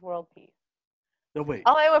Christmas is world peace. No, wait.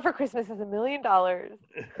 All I want for Christmas is $1 million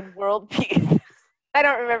and world peace. I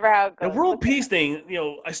don't remember how it goes. The world peace thing,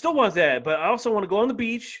 I still want that, but I also want to go on the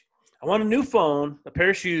beach. I want a new phone, a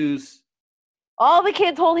pair of shoes. All the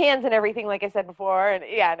kids hold hands and everything, like I said before. And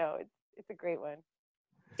yeah, no, it's a great one.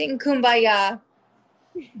 Sing Kumbaya.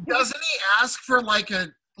 Doesn't he ask for like a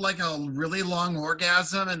really long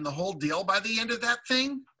orgasm and the whole deal by the end of that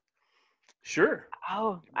thing? Sure.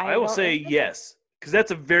 Oh, I will say yes, because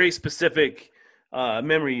that's a very specific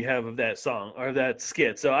memory you have of that song or that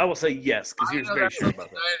skit. So I will say yes, because you're very sure about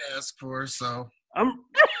that. I'd ask for I'm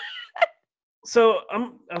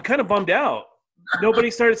kind of bummed out. Nobody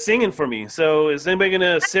started singing for me. So is anybody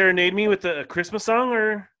gonna serenade me with a Christmas song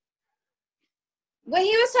or? When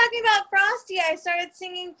he was talking about Frosty, I started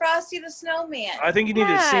singing Frosty the Snowman. I think you need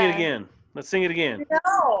to sing it again. Let's sing it again.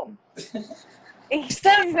 No.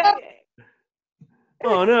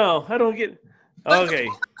 Oh no, I don't get. Okay,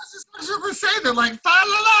 That's what they say. They're like fa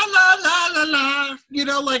la la la la la la. You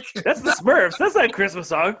know, like that's the Smurfs. That's not a Christmas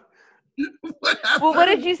song. whatever. Well, what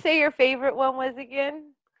did you say your favorite one was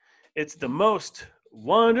again? It's the most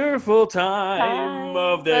wonderful time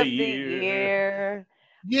of the year.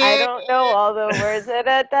 Yeah. I don't know all the words. Da,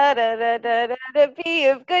 da, da, da, da, da, da, be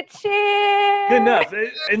of good cheer. Good enough.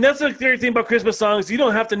 And that's the great thing about Christmas songs. You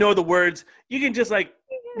don't have to know the words. You can just make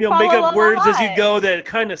Follow up words as you along. go that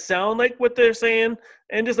kind of sound like what they're saying,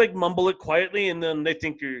 and just like mumble it quietly, and then they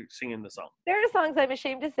think you're singing the song. There are songs I'm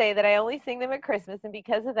ashamed to say that I only sing them at Christmas, and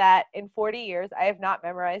because of that, in 40 years, I have not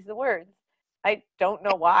memorized the words. I don't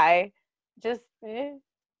know why. Just, Any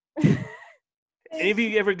of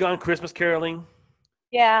you ever gone Christmas caroling?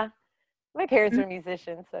 yeah. My parents were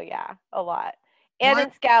musicians, so yeah, a lot. And What?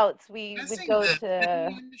 in Scouts, we would Missing go this. to Didn't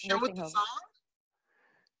we end the show with nursing the homes. song?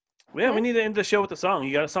 Yeah, we need to end the show with a song.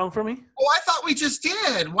 You got a song for me? Oh, I thought we just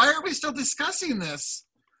did. Why are we still discussing this?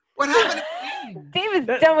 What happened? David's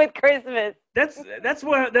That- done with Christmas.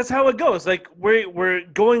 That's how it goes. Like we're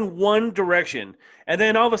going one direction, and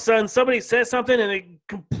then all of a sudden somebody says something, and it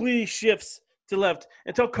completely shifts to left.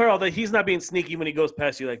 And tell Carl that he's not being sneaky when he goes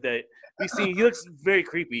past you like that. He looks very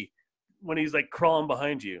creepy when he's like crawling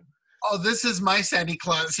behind you. Oh, this is my Santa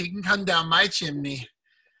Claus. He can come down my chimney.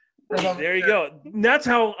 There you go. That's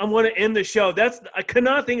how I'm going to end the show. I could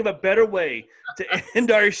not think of a better way to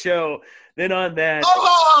end our show than on that.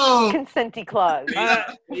 Oh! Consenty Claus.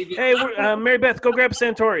 Hey, Mary Beth, go grab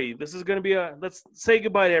Santori. This is going to be let's say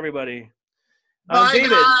goodbye to everybody. Bye, David,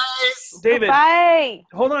 guys. David, Bye.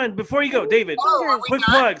 hold on. Before you go, David, Oh, are we quick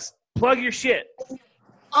done? plugs. Plug your shit.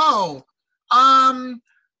 Oh,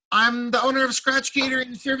 I'm the owner of Scratch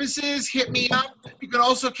Catering Services. Hit me up. You can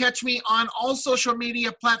also catch me on all social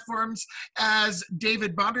media platforms as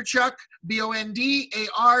David Bondarchuk,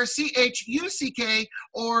 BONDARCHUCK,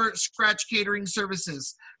 or Scratch Catering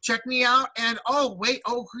Services. Check me out. And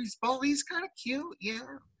he's kind of cute. Yeah.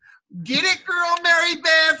 Get it, girl, Mary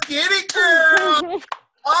Beth. Get it, girl.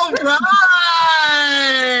 All right.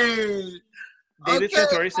 David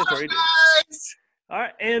Okay, Santori. bye, guys. All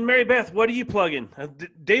right, and Mary Beth, what are you plugging?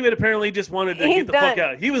 David apparently just wanted to He's get the fuck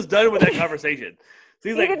done. out. He was done with that conversation. So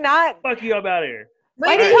he's He like, did not. fuck you, I'm out of here.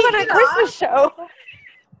 Why Wait, did did you he come on a get Christmas off? show?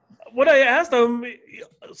 What I asked him,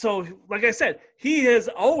 so like I said, he has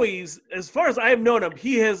always, as far as I have known him,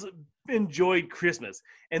 he has enjoyed Christmas.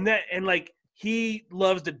 And like he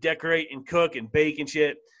loves to decorate and cook and bake and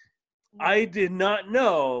shit. I did not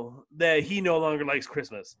know that he no longer likes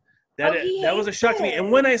Christmas. That was a shock to me. And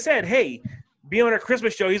when I said, hey, be on our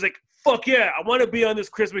Christmas show, he's like, fuck yeah, I want to be on this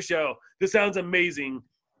Christmas show. This sounds amazing.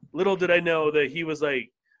 Little did I know that he was like,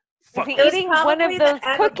 fuck. Was he It was eating one of probably the those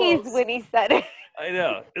cookies edibles. when he said it? I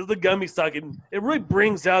know. It's the gummy talking. It really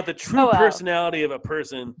brings out the true Oh, wow. personality of a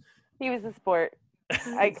person. He was a sport.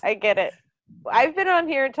 I get it. I've been on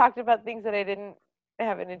here and talked about things that I didn't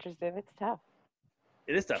have an interest in. It's tough.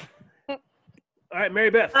 It is tough. All right, Mary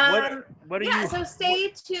Beth, what are you? So stay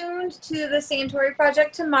tuned to the Santori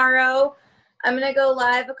Project tomorrow. I'm going to go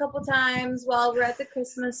live a couple times while we're at the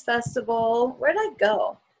Christmas festival. Where'd I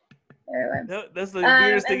go? There I went. That's the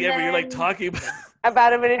weirdest thing and ever. You're like then- talking about.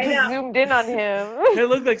 About him and it I just know. zoomed in on him. It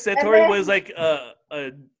looked like Santori then- was like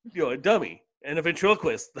a dummy and a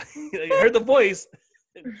ventriloquist. I heard the voice.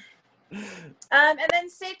 And then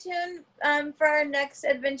stay tuned for our next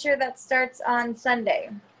adventure that starts on Sunday.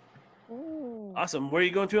 Ooh. Awesome. Where are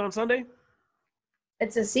you going to on Sunday?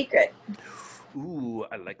 It's a secret. Ooh,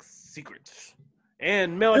 I like secrets.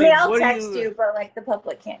 And I Melody, mean, I'll what text do you, but like the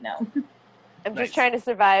public can't know. I'm Nice. just trying to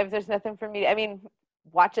survive. There's nothing for me. I mean,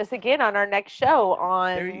 watch us again on our next show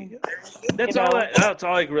There you on. go. That's You all. know. That's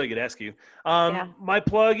all I really could ask you. Yeah. My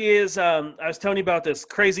plug is I was telling you about this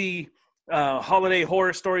crazy holiday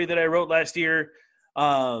horror story that I wrote last year.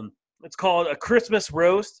 It's called A Christmas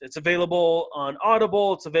Roast. It's available on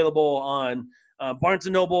Audible. It's available on Barnes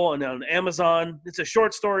and Noble and on Amazon. It's a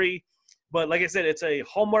short story, but like I said, it's a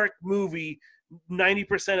Hallmark movie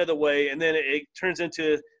 90% of the way, and then it turns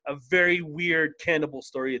into a very weird cannibal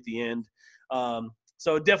story at the end.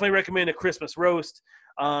 So definitely recommend A Christmas Roast.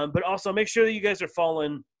 But also make sure that you guys are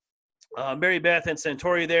following Mary Beth and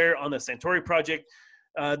Santori there on the Santori Project.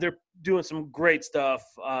 They're doing some great stuff.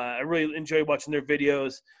 I really enjoy watching their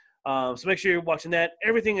videos. So make sure you're watching that.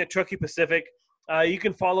 Everything at Truckee Pacific. You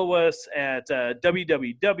can follow us at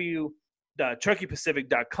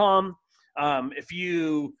www.truckeepacific.com. If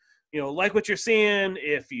you like what you're seeing,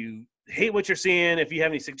 if you hate what you're seeing, if you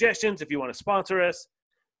have any suggestions, if you want to sponsor us,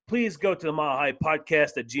 please go to the Mile High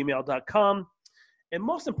Podcast at gmail.com. And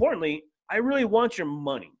most importantly, I really want your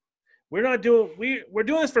money. we're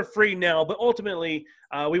doing this for free now, but ultimately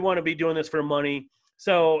we want to be doing this for money.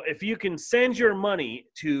 So if you can send your money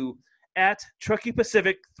to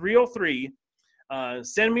 @TruckiePacific303,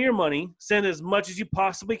 send me your money. Send as much as you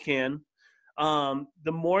possibly can.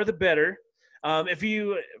 The more, the better.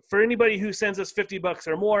 For anybody who sends us $50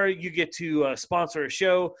 or more, you get to sponsor a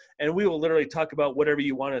show, and we will literally talk about whatever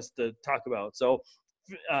you want us to talk about. So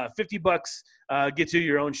 $50 gets you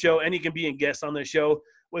your own show, and you can be a guest on the show,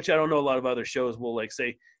 which I don't know a lot of other shows will like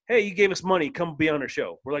say, hey, you gave us money, come be on our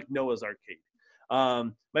show. We're like Noah's Arcade.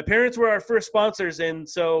 My parents were our first sponsors, and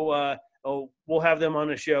so we'll have them on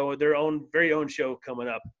the show, their very own show coming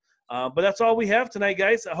up. But that's all we have tonight,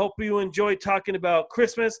 guys. I hope you enjoyed talking about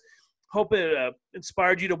Christmas. Hope it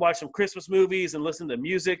inspired you to watch some Christmas movies and listen to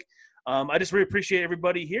music. I just really appreciate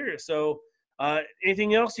everybody here. So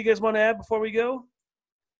anything else you guys want to add before we go?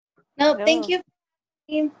 No, thank you.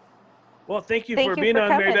 Well, thank you for being on,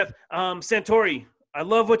 Mary Beth. Santori, I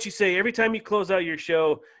love what you say. Every time you close out your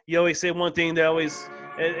show, you always say one thing that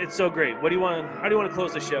it's so great. How do you want to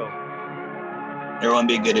close the show? Everyone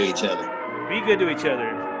be good to each other. Be good to each other.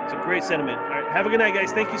 It's a great sentiment. All right, have a good night,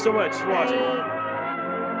 guys. Thank you so much for watching.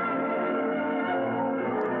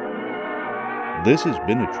 This has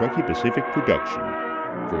been a Truckee Pacific production.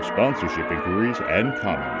 For sponsorship inquiries and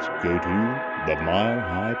comments, go to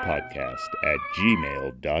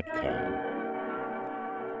themilehighpodcast@gmail.com.